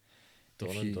bag. Done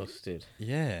and dusted.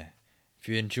 Yeah. If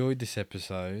you enjoyed this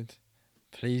episode,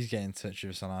 please get in touch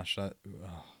with us on our show.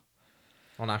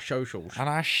 On our socials. On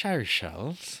our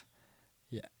socials.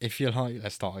 Yeah. If you like,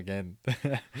 let's start again.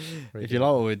 If you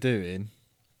like what we're doing,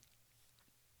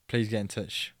 please get in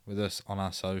touch with us on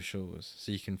our socials.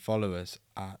 So you can follow us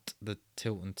at the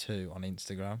Tilton 2 on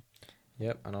Instagram.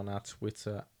 Yep, and on our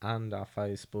Twitter and our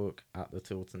Facebook at the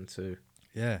Tilton 2.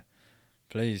 Yeah.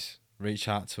 Please reach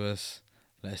out to us.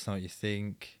 Let us know what you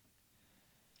think.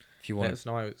 If you want, let us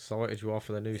know how excited you are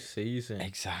for the new season.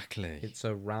 Exactly. It's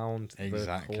around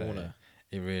the corner.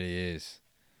 It really is.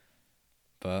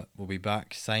 But we'll be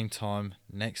back same time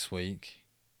next week,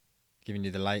 giving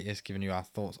you the latest, giving you our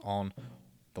thoughts on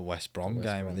the West Brom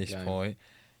game at this point,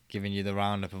 giving you the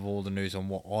roundup of all the news on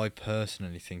what I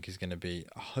personally think is going to be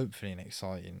hopefully an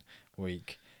exciting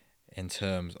week in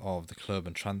terms of the club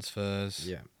and transfers.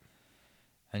 Yeah.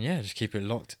 And yeah, just keep it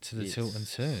locked to the Tilton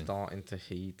 2. Starting to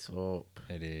heat up.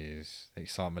 It is. The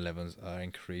excitement levels are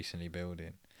increasingly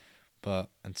building. But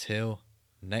until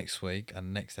next week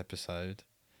and next episode,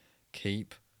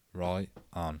 keep right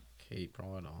on. Keep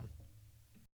right on.